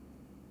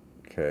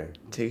 Okay.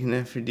 Take an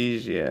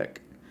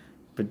aphrodisiac.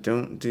 But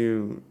don't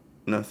do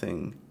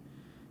nothing.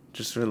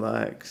 Just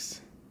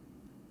relax.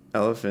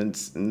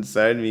 Elephants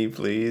inside me,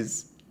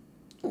 please.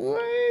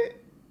 What?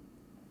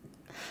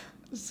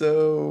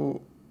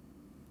 So...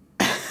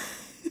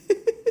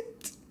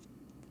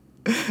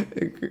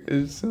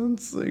 it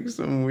sounds like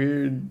some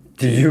weird...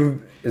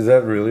 Is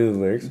that really the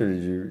lyrics, or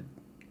did you...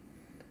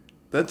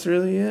 That's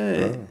really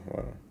it. Oh,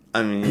 wow.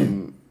 I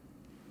mean,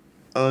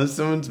 unless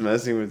someone's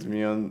messing with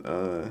me on,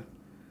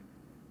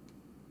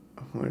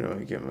 where do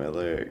I get my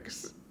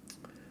lyrics?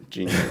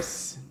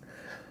 Genius.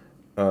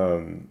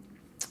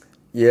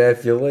 Yeah, I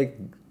feel like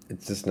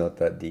it's just not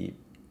that deep.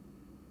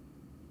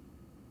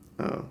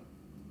 Oh.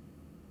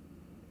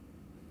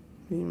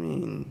 What do you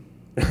mean?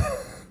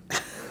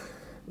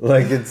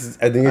 Like, I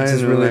think it's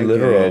just really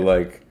literal.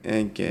 Like,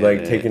 I get like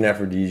it. take an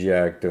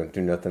aphrodisiac, don't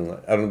do nothing.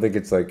 I don't think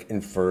it's like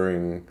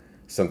inferring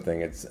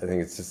something. I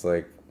think it's just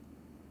like,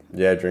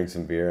 yeah, I drank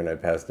some beer and I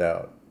passed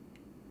out.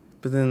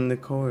 But then the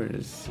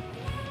chorus.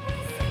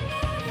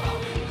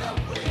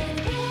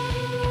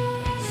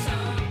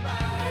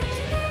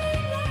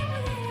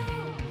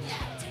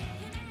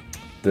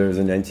 There's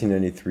a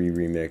 1993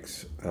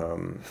 remix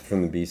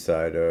from the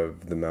B-side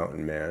of The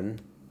Mountain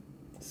Man,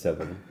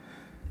 7.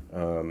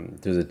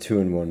 There's a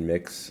 2-in-1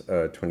 mix,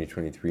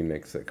 2023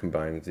 mix that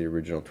combines the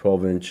original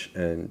 12-inch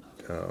and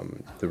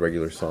the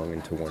regular song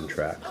into one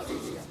track.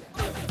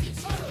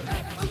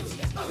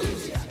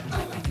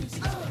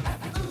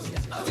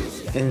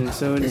 And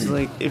so it's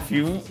like, if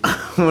you want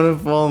to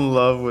fall in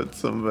love with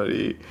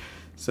somebody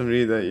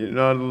that you're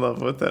not in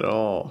love with at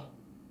all,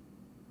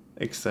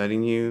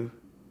 exciting you,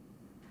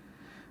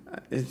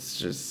 it's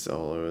just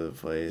all over the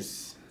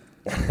place.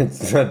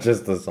 It's not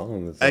just the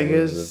song that's all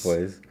over the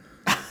place.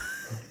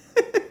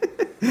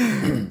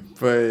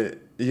 But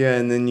yeah,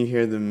 and then you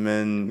hear the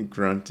men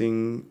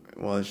grunting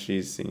while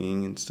she's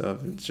singing and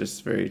stuff. It's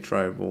just very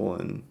tribal,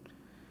 and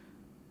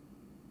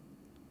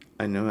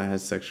I know it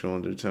has sexual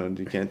undertones.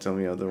 You can't tell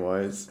me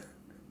otherwise.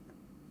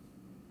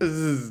 This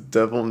is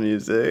devil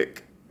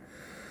music.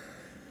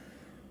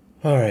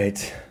 All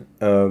right.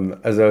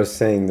 As I was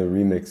saying, the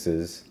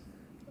remixes,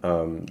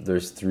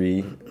 there's 3,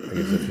 I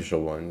guess,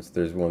 official ones.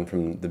 There's one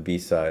from the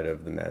B-side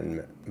of the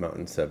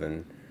Mountain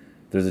 7.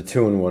 There's a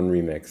 2-in-1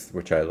 remix,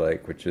 which I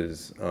like, which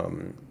is,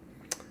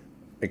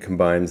 it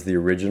combines the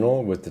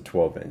original with the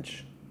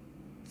 12-inch.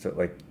 So it,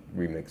 like,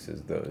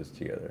 remixes those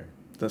together.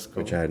 That's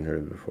cool. Which I hadn't heard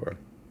of before.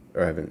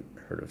 Or I haven't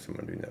heard of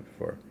someone doing that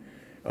before.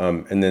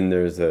 And then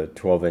there's a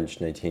 12-inch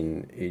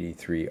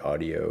 1983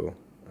 audio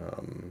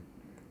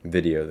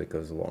video that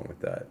goes along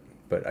with that.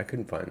 But I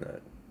couldn't find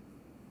that.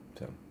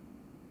 So.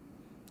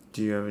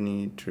 Do you have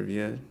any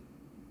trivia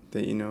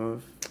that you know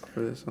of for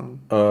this song?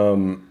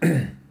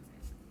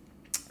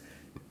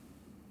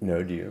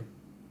 No, do you?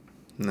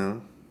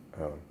 No.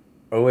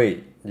 Oh,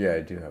 wait. Yeah, I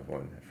do have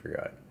one. I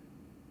forgot.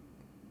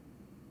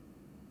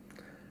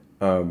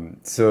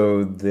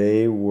 So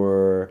they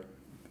were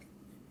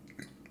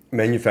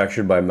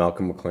manufactured by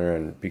Malcolm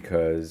McLaren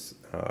because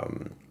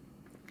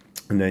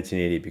in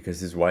 1980,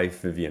 because his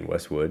wife Vivienne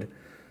Westwood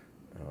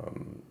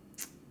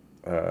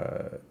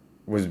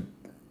was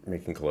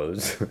making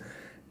clothes,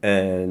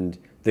 and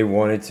they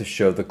wanted to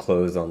show the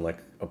clothes on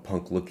like a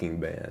punk-looking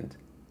band,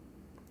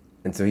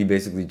 and so he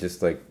basically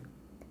just like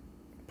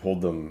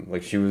pulled them.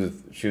 Like she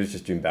was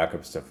just doing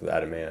backup stuff with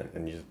Adam Ant,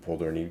 and he just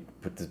pulled her and he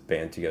put this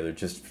band together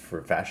just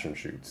for fashion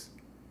shoots,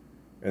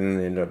 and then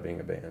they ended up being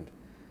a band.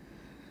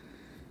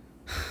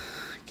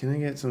 Can I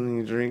get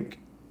something to drink?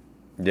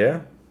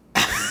 Yeah.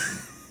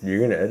 You're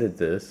gonna edit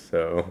this,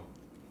 so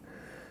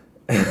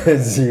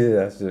see,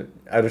 that's it.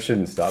 I just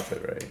shouldn't stop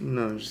it, right?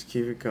 No, just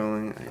keep it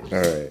going. All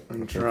right,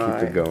 I'm keep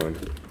it going.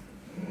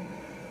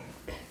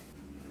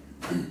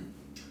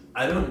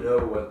 I don't know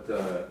what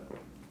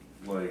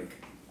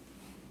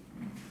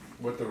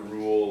the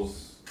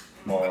rules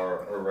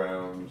are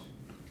around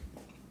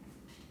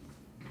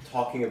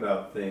talking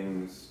about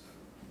things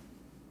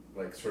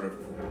like sort of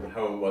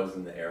how it was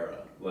in the era,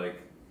 like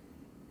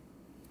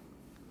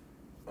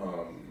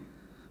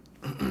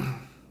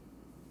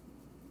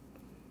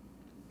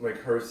like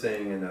her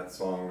saying in that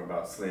song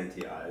about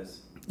slanty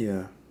eyes.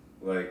 Yeah.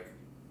 Like,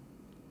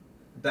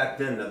 back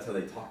then, that's how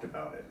they talked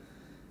about it.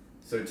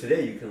 So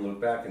today, you can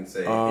look back and say,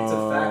 it's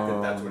a fact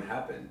that that's what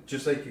happened.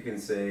 Just like you can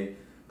say,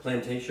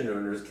 plantation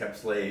owners kept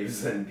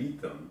slaves and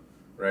beat them,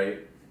 right?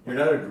 You're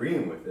not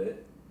agreeing with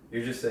it.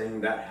 You're just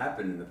saying that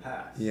happened in the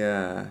past.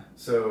 Yeah.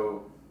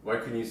 So, why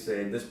couldn't you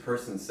say, this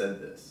person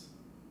said this,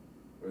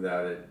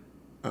 without it?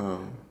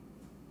 Oh.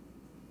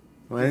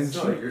 It's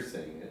not like you're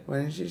saying it.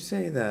 Why didn't you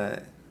say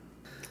that?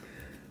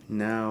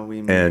 Now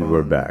we move And on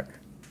we're back.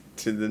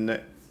 to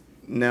the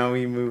Now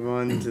we move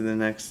on to the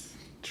next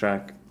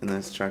track, and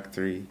that's track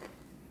 3.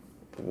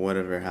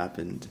 Whatever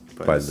Happened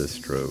By the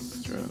Strokes.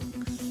 Strokes.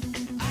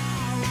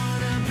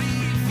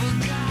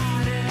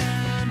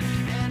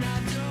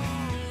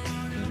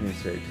 I'm going to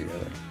say it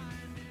together.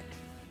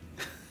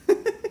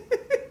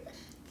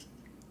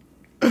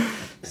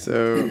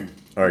 So,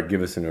 all right,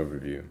 give us an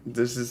overview.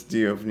 this is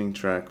the opening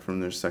track from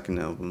their second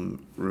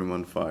album, Room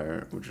on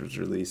Fire, which was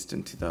released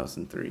in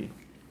 2003.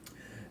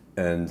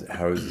 And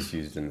how is this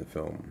used in the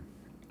film?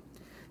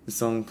 The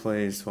song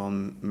plays while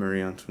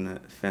Marie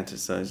Antoinette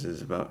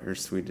fantasizes about her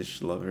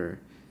Swedish lover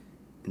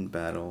in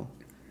battle,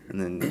 and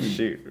then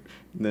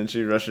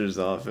she rushes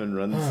off and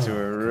runs to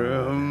her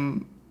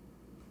room.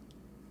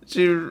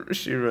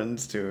 She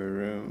runs to her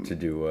room. To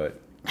do what?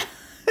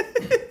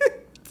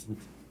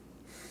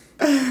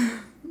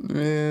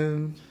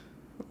 Man,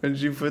 where'd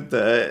you put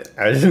that?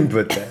 I didn't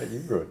put that. You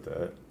wrote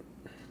that.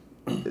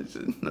 It's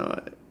just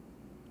not.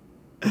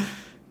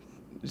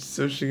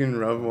 So she can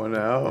rub one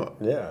out.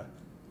 Yeah.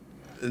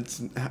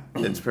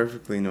 It's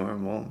perfectly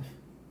normal.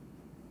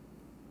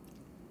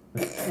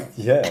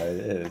 Yeah,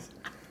 it is.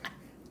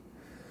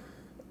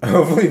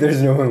 Hopefully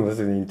there's no one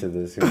listening to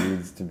this who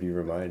needs to be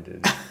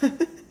reminded.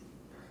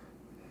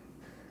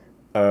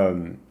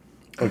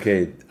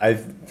 Okay, I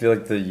feel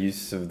like the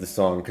use of the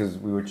song, because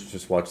we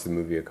just watched the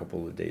movie a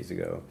couple of days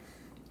ago,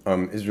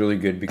 is really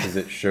good because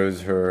it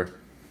shows her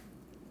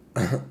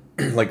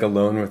like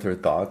alone with her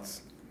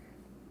thoughts,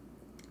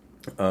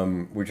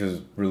 which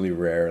is really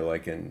rare,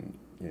 like in,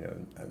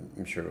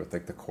 I'm sure with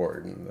like the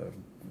court and the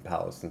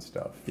palace and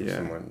stuff. Yeah.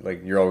 Someone,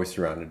 like, you're always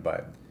surrounded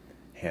by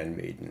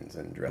handmaidens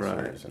and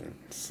dressers. Right. And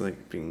It's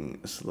like being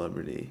a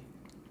celebrity.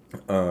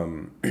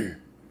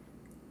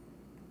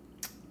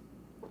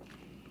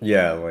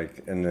 Yeah,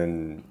 like, and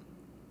then,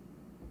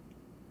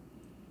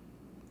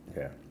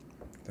 yeah,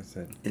 that's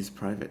it. it's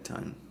private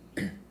time.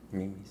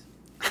 Memes.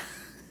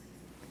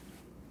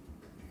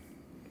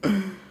 All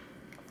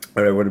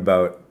right, what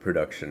about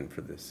production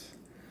for this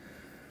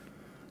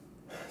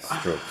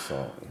stroke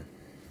song?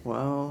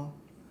 Well,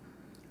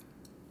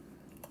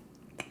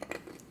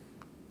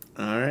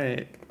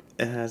 alright.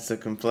 It has a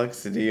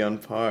complexity on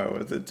par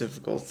with a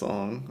typical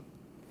song,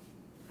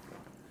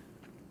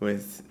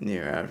 with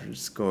near average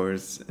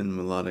scores and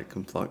melodic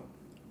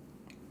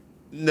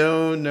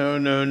No.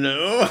 None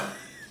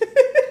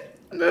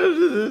of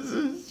this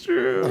is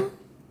true.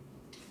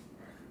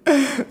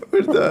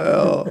 What the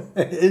hell?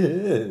 It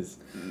is.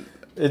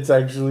 It's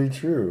actually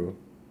true.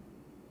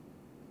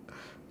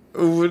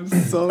 What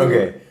song?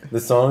 Okay,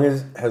 the song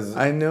has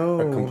I know.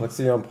 a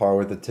complexity on par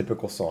with a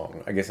typical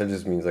song. I guess that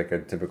just means like a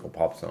typical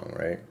pop song,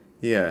 right?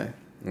 Yeah.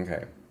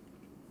 Okay.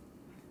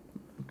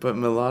 But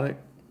melodic?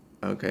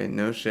 Okay,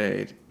 no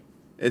shade.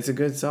 It's a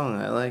good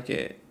song. I like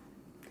it.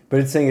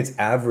 But it's saying it's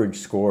average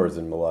scores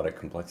in melodic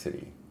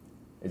complexity.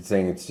 It's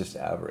saying it's just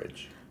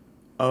average.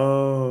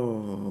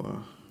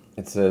 Oh.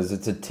 It says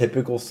it's a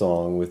typical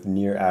song with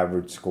near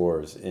average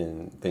scores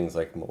in things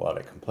like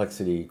melodic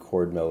complexity,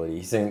 chord melody.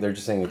 They're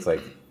just saying it's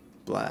like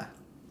Blah.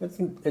 it's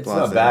Blasé.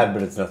 not bad,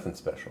 but it's nothing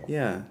special.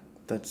 Yeah,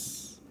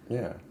 that's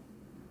Yeah.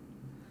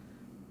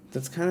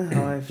 kind of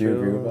how I Do feel. you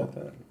agree about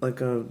that? Like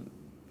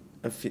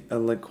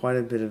like quite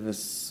a bit of his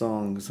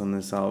songs on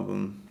this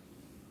album.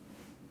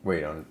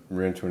 Wait, on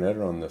Antoinette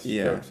or on the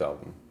Strokes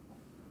album?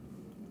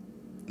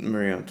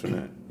 Marie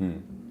Antoinette. Hmm.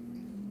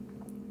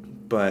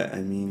 But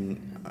I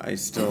mean, I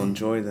still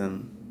enjoy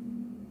them.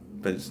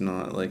 But it's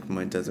not like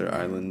my Desert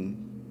Island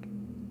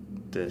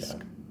disc.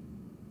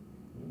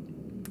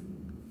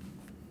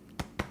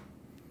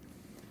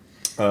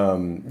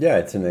 Yeah,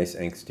 it's a nice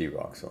angsty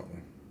rock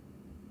song.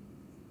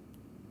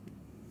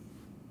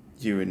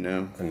 You would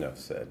know. Enough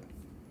said.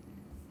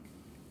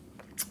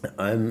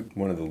 I'm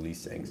one of the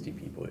least angsty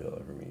people you'll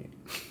ever meet.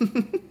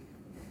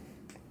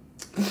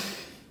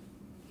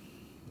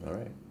 All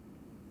right.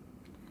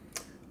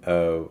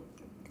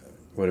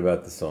 What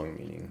about the song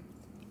meaning?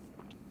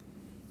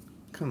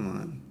 Come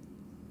on.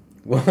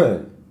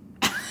 What?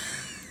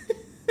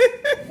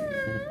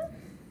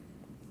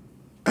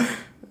 I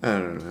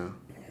don't know.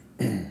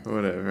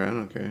 Whatever, I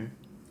don't care.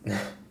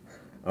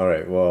 All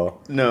right,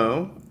 well.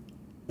 No.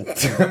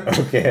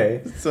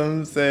 Okay.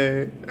 Some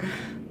say.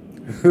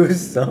 Who's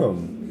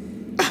some?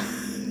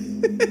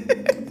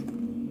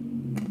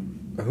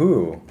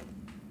 Who?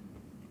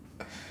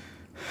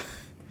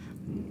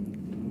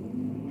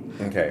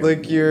 Okay.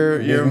 Like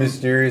your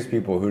mysterious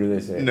people. Who do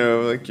they say?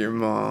 No, like your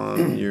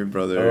mom, your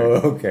brother.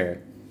 Oh, okay.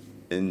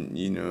 And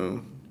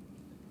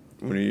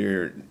one of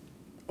your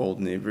old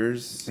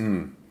neighbors.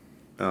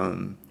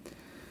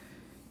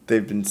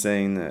 They've been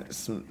saying that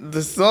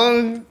the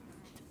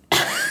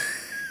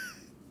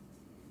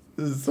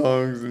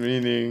song's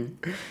meaning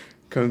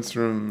comes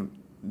from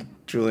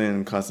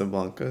Julian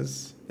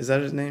Casablancas. Is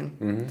that his name?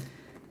 Mm-hmm.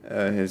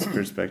 His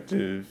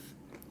perspective,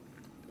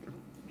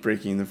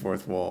 breaking the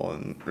fourth wall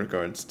in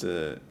regards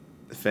to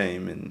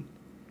fame and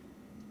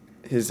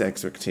his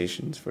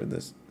expectations for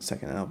this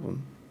second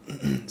album.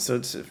 So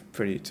it's a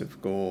pretty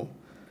typical.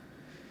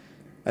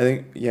 I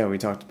think, yeah, we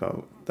talked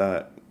about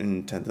that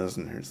in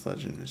 10,000 Hertz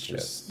Legend. It's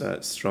just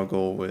that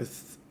struggle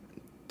with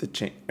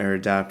the or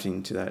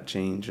adapting to that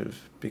change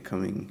of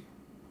becoming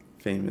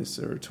famous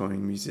or a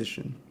touring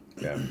musician.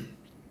 Yeah.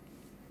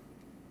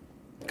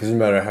 Because no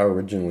matter how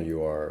original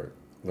you are,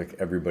 like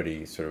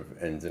everybody sort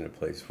of ends in a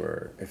place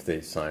where if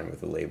they sign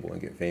with a label and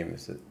get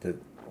famous, that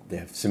they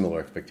have similar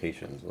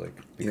expectations, like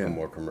become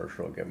more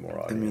commercial, get more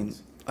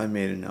audience. I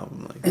made an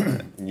album like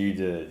that. You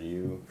did.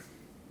 You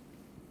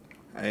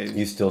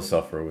still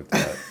suffer with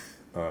that.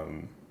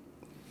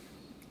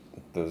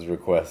 Those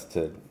requests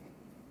to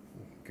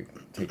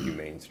take you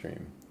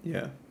mainstream.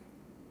 Yeah.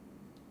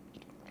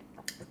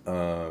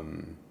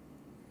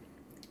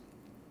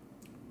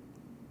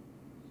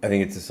 I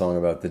think it's a song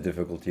about the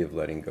difficulty of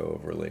letting go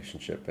of a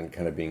relationship and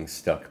kind of being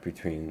stuck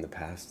between the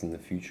past and the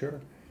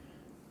future.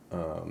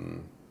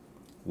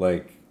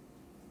 Like,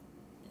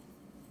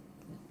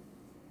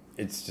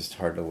 it's just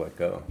hard to let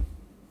go.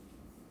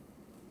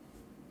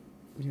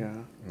 Yeah.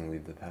 And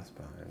leave the past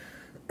behind.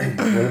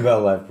 What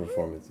about live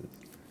performances?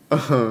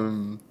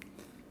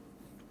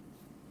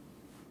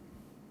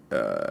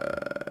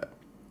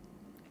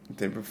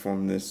 They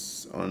performed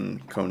this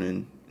on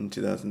Conan in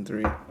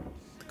 2003, the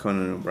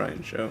Conan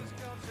O'Brien show.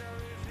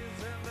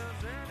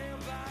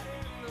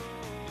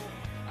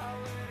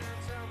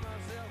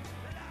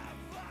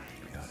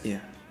 Yeah.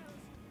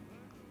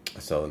 I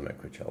saw them at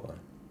Coachella.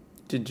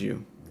 Did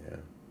you? Yeah.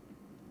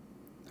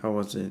 How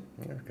was it?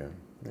 Okay.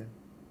 Yeah.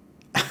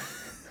 What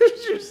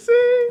did you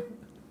say?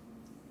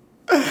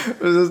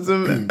 Was it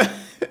some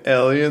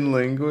alien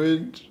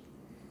language?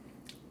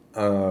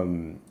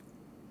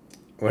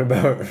 What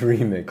about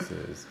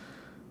remixes?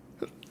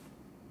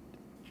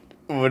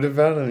 What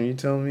about them? You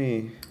tell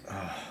me.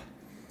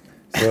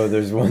 So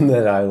there's one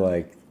that I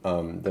like.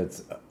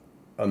 That's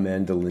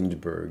Amanda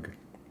Lindberg.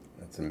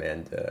 That's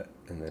Amanda,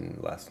 and then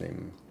last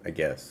name, I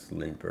guess,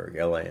 Lindberg,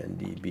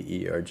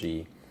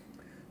 Lindberg.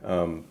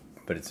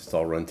 But it's just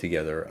all run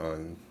together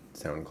on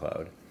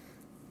SoundCloud.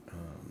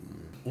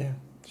 Yeah,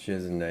 she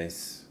has a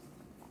nice.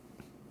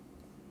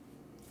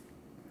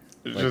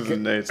 It's just a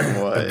nice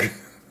what?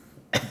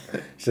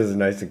 She has a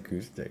nice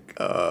acoustic.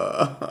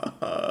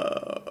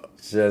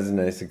 She has a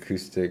nice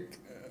acoustic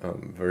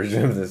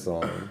version of the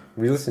song.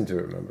 We listened to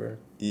it, remember?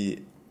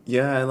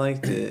 Yeah, I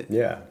liked it.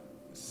 Yeah.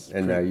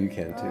 And now you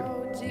can too.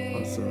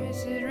 Awesome.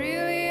 Is it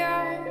really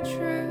all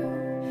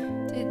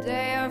true? Did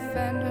they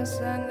offend us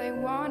and they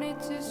wanted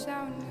to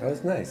sound That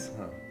was nice,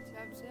 huh?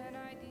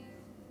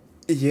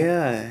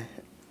 Yeah.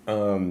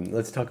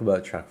 Let's talk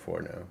about track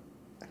 4 now.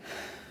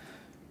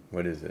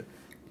 What is it?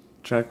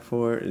 Track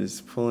 4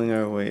 is Pulling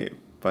Our Weight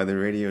by the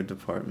Radio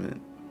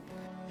Department.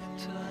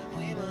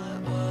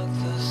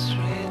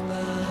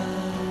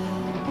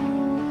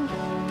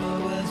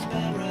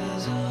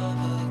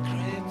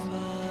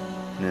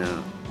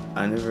 Now,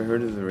 I never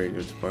heard of the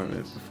Radio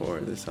Department before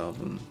this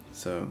album,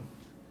 so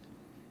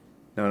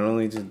not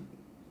only did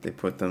they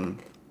put them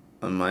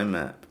on my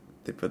map,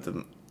 they put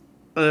them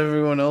on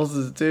everyone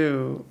else's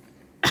too.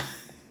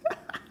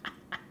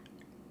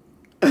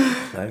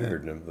 I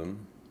heard of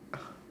them.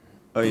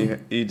 Oh,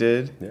 you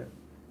did? Yeah.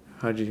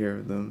 How'd you hear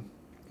of them?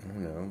 I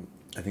don't know.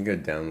 I think I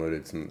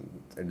did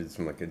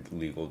some like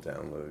illegal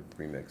download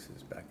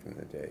remixes back in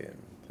the day, and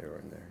they were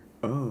in there.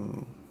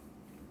 Oh.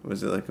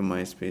 Was it like a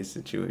MySpace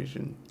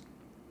situation?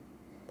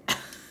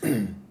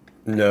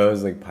 No, it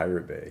was like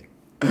Pirate Bay.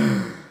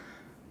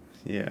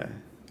 Yeah.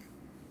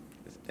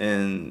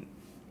 And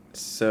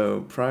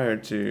so prior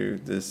to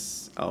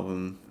this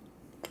album,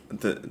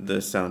 the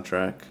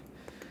soundtrack,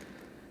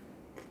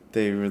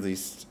 they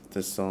released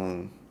the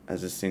song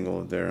as a single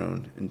of their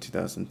own in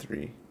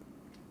 2003.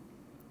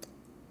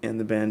 And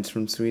the band's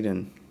from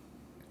Sweden.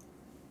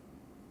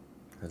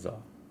 Huzzah.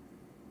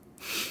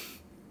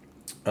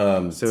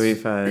 So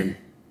we've had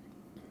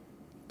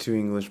 2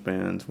 English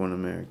bands, 1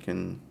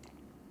 American.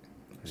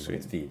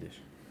 Swedish.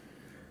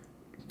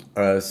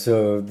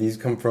 So these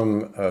come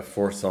from a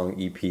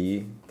 4-song EP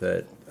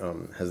that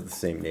has the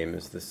same name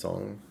as this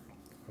song.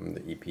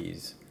 The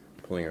EP's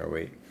Pulling Our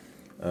Weight.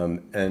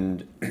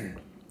 And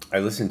I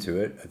listened to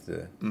it at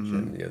the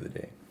gym the other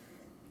day.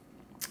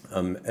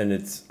 And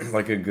it's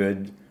like a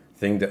good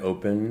thing to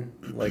open,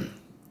 like,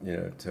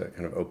 to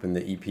kind of open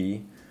the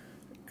EP.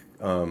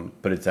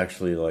 But it's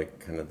actually like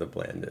kind of the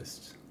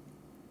blandest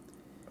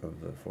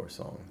of the 4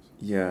 songs.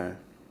 Yeah.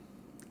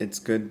 It's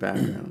good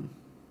background.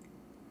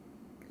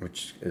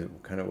 which it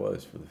kind of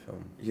was for the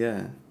film.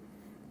 Yeah.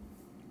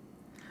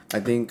 I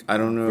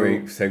don't know.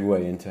 Great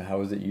segue into how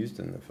is it used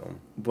in the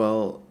film?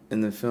 Well, in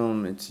the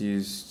film, it's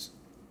used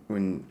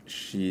when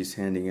she's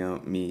handing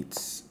out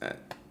meats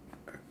at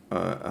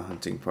a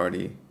hunting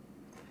party.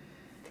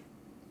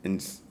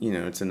 And,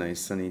 it's a nice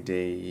sunny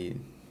day.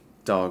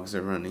 Dogs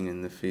are running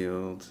in the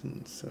field.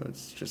 And so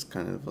it's just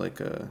kind of like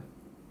a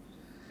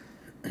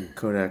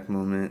Kodak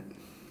moment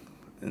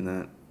in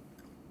that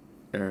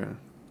era.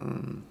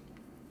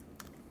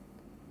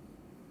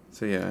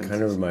 So, yeah.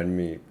 Kind of reminded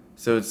me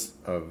So it's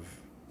of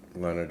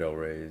Lana Del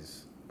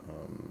Rey's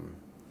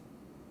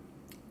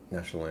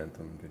National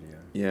Anthem video.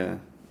 Yeah,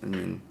 I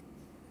mean,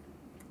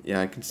 yeah,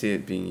 I can see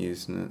it being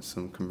used in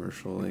some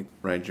commercial, like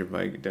ride your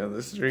bike down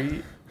the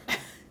street,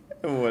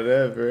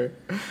 whatever.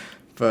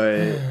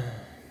 But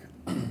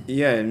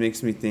yeah, it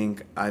makes me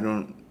think. I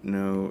don't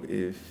know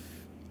if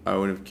I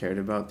would have cared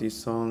about these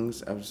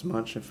songs as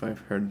much if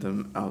I've heard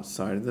them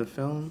outside of the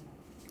film.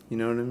 You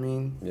know what I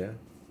mean? Yeah.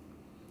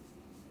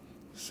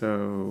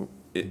 So.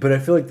 But I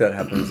feel like that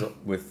happens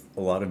with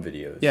a lot of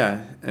videos.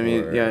 Yeah, I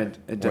mean, yeah,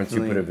 it definitely. Once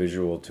you put a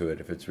visual to it,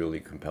 if it's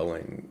really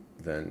compelling,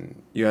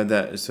 then you had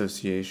that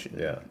association.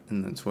 Yeah.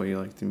 And that's why you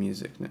like the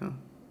music now.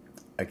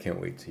 I can't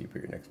wait till you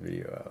put your next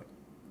video out.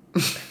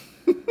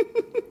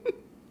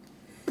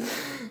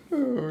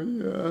 Oh,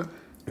 yeah.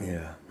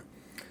 Yeah.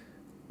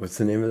 What's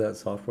the name of that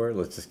software?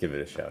 Let's just give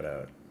it a shout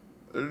out.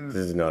 This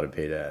is not a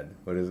paid ad.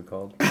 What is it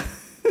called?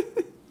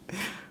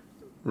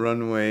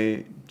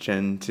 Runway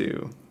Gen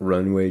 2.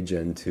 Runway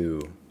Gen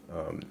 2.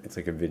 It's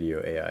like a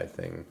video AI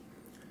thing.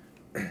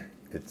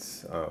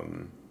 It's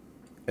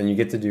and you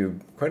get to do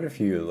quite a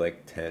few,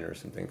 like 10 or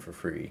something for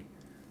free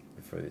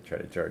before they try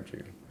to charge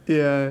you.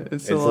 Yeah,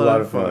 it's a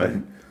lot of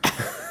fun.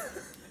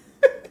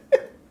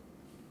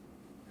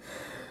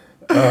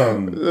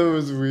 That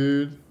was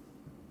weird.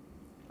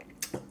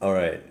 All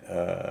right.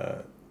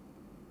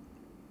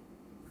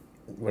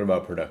 What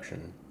about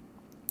production?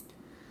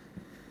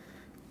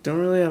 Don't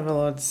really have a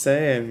lot to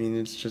say. I mean,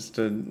 it's just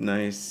a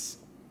nice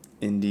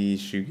indie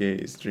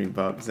shoegaze dream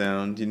pop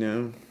sound,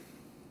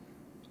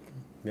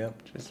 Yeah.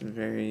 Just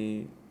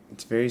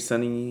it's very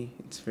sunny.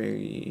 It's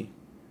very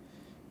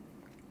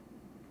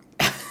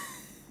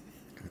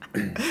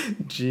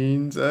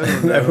jeans. I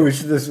don't know. I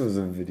wish this was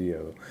a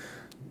video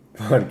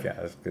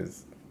podcast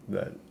because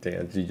that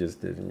dance you just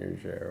did in your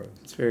chair was...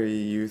 It's very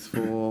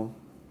youthful.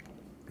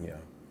 Yeah.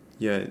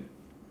 Yeah.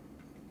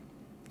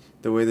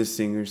 The way the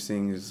singer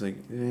sings is like,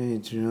 hey,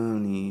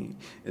 Johnny.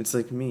 It's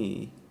like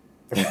me.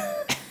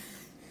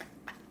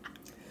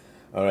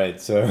 All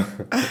right, so...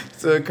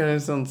 So it kind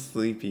of sounds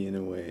sleepy in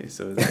a way.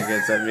 So I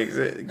guess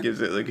that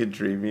gives it like a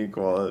dreamy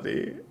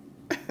quality.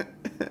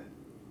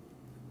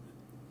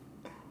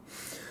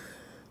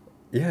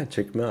 Yeah,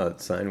 check them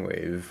out. Sine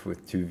Wave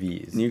with 2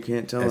 V's. You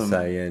can't tell him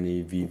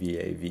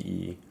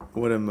SINEVVAVE.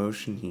 what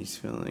emotion he's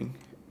feeling.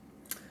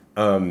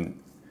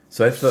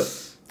 So I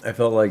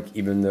felt like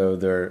even though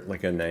they're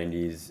like a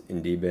 90s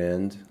indie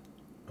band,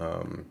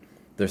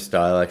 their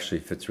style actually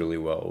fits really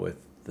well with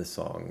the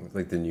song,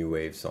 like the new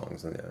wave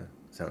songs on the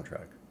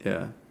soundtrack.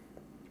 Yeah.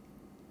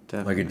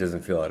 Definitely. Like it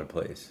doesn't feel out of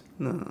place.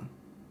 No.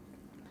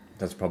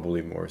 That's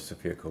probably more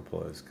Sofia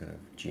Coppola's kind of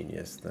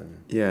genius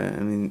than... Yeah,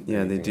 I mean,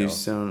 yeah, they do else.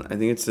 sound... I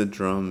think it's the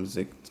drums.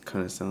 It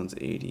kind of sounds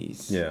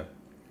 80s. Yeah.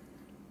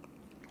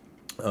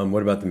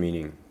 What about the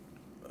meaning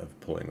of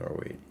pulling our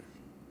weight?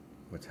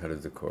 How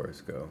does the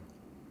chorus go?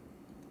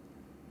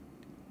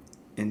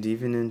 And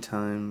even in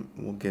time,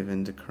 we'll give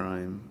in to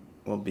crime.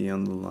 We'll be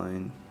on the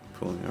line,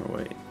 pulling our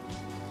weight.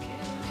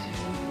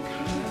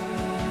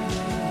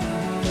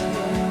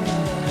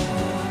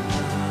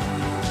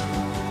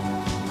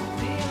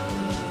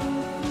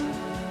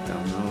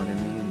 Don't know what it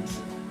means.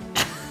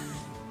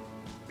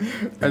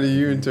 How do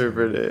you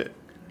interpret it?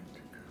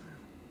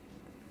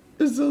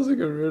 It sounds like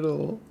a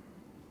riddle.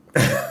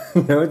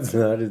 No, it's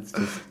not. It's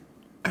just...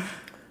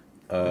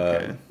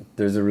 Okay.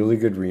 There's a really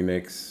good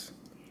remix,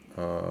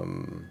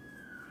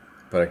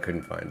 but I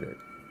couldn't find it.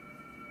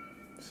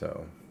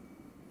 So,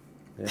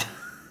 yeah.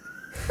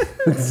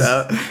 It's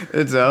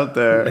out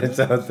there. It's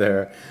out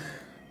there.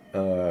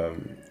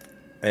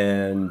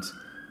 And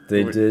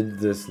they did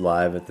this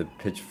live at the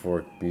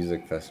Pitchfork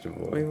Music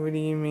Festival. Wait, what do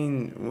you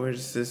mean?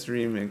 Where's this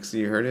remix?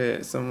 You heard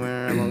it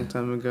somewhere a long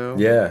time ago?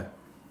 Yeah.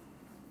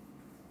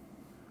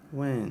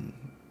 When?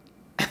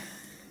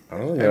 I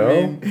don't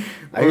know.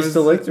 I used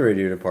to like the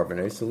radio department.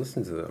 I used to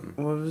listen to them.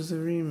 What was the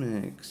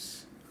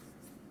remix?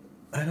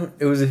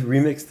 It was a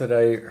remix that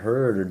I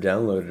heard or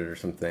downloaded or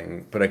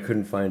something, but I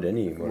couldn't find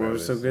any. What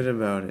was so good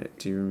about it?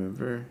 Do you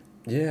remember?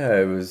 Yeah,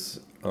 it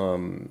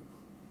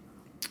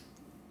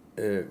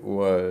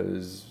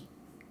was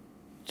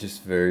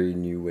just very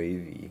new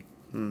wavy.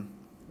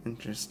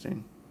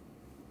 Interesting.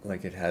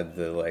 Like it had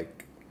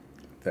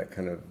that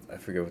kind of, I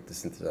forget what the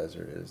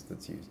synthesizer is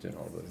that's used in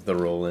all those. The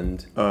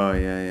Roland. Oh,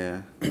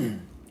 yeah. It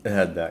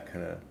had that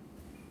kind of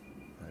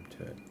vibe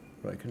to it,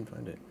 but I couldn't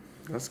find it.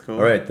 That's cool.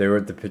 All right, they were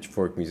at the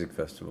Pitchfork Music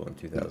Festival in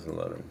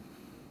 2011.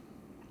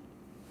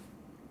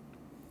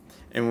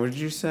 And what did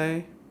you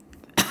say?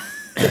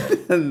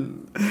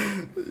 And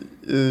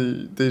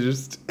they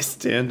just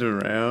stand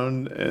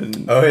around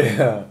and... Oh,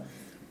 yeah.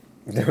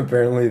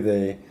 Apparently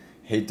they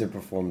hate to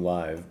perform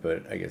live,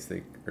 but I guess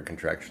they are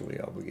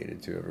contractually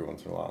obligated to every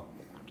once in a while.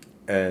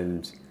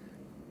 And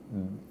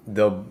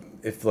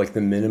if like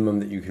the minimum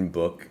that you can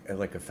book at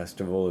like a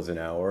festival is an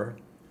hour,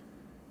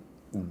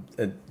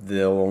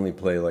 they'll only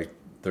play like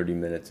 30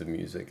 minutes of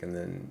music, and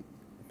then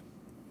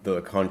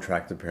the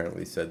contract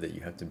apparently said that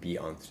you have to be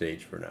on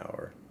stage for an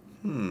hour.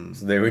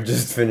 So they would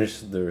just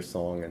finish their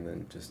song and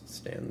then just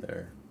stand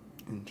there.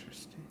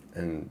 Interesting.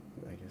 And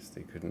I guess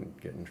they couldn't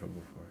get in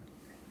trouble for it.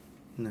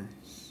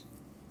 Nice.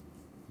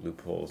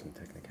 Loopholes and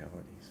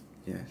technicalities.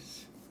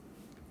 Yes.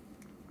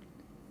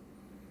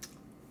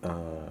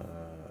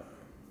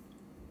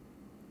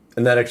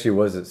 And that actually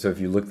was it. So if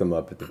you look them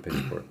up at the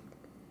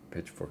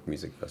Pitchfork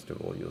Music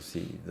Festival, you'll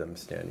see them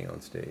standing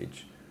on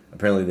stage.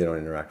 Apparently they don't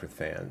interact with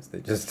fans.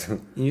 They just...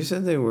 You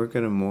said they work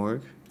at a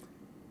morgue?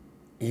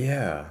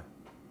 Yeah.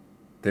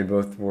 They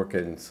both work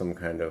in some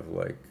kind of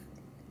like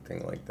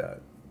thing like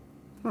that.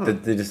 Huh.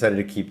 They decided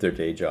to keep their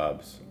day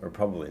jobs, or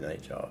probably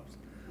night jobs,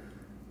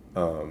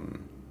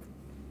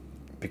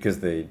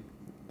 because they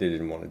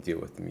didn't want to deal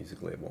with the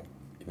music label,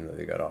 even though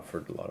they got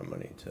offered a lot of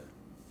money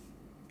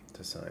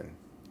to sign.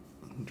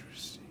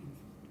 Interesting.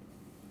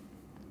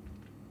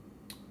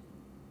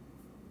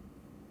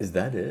 Is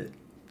that it?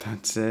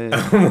 That's it.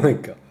 Oh my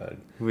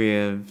god. We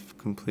have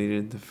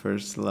completed the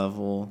first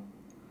level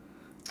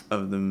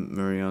of the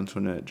Marie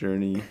Antoinette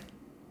journey.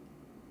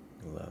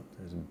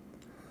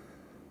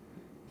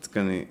 It's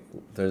gonna...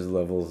 There's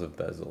levels of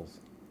bezels.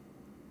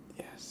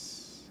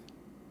 Yes.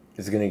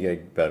 It's gonna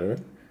get better?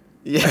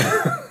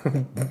 Yeah.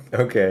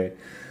 Okay.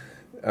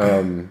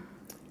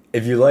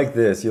 If you like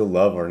this, you'll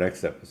love our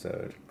next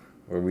episode,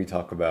 where we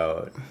talk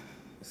about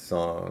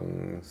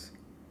songs.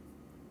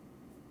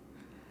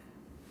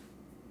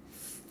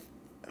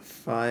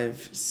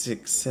 5,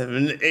 6,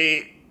 7,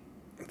 8.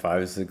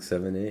 5, 6,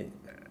 7, 8.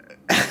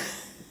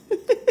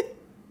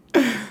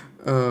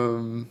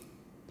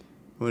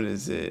 What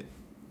is it?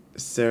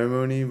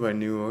 Ceremony by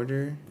New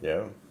Order?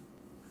 Yeah.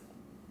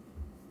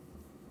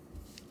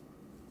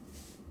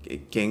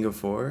 Gang of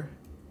Four?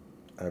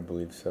 I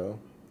believe so.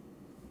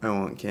 I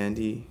Want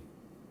Candy.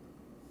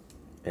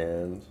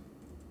 And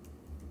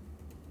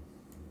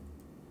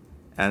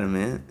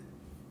Adamant?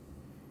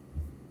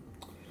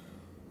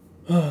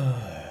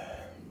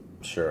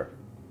 sure.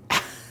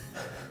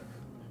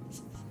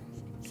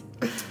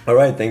 All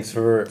right, thanks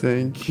for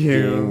Thank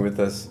you. being with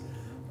us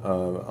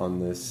on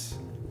this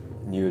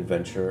new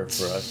adventure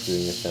for us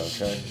doing a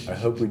soundtrack. I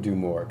hope we do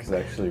more, because I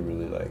actually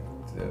really like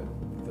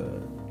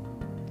the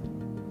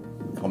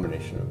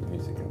combination of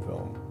music and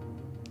film.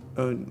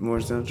 Oh, more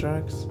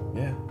soundtracks?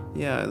 Yeah.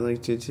 Yeah, I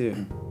liked it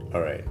too.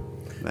 All right.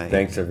 Bye.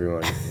 Thanks,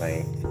 everyone.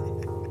 Bye.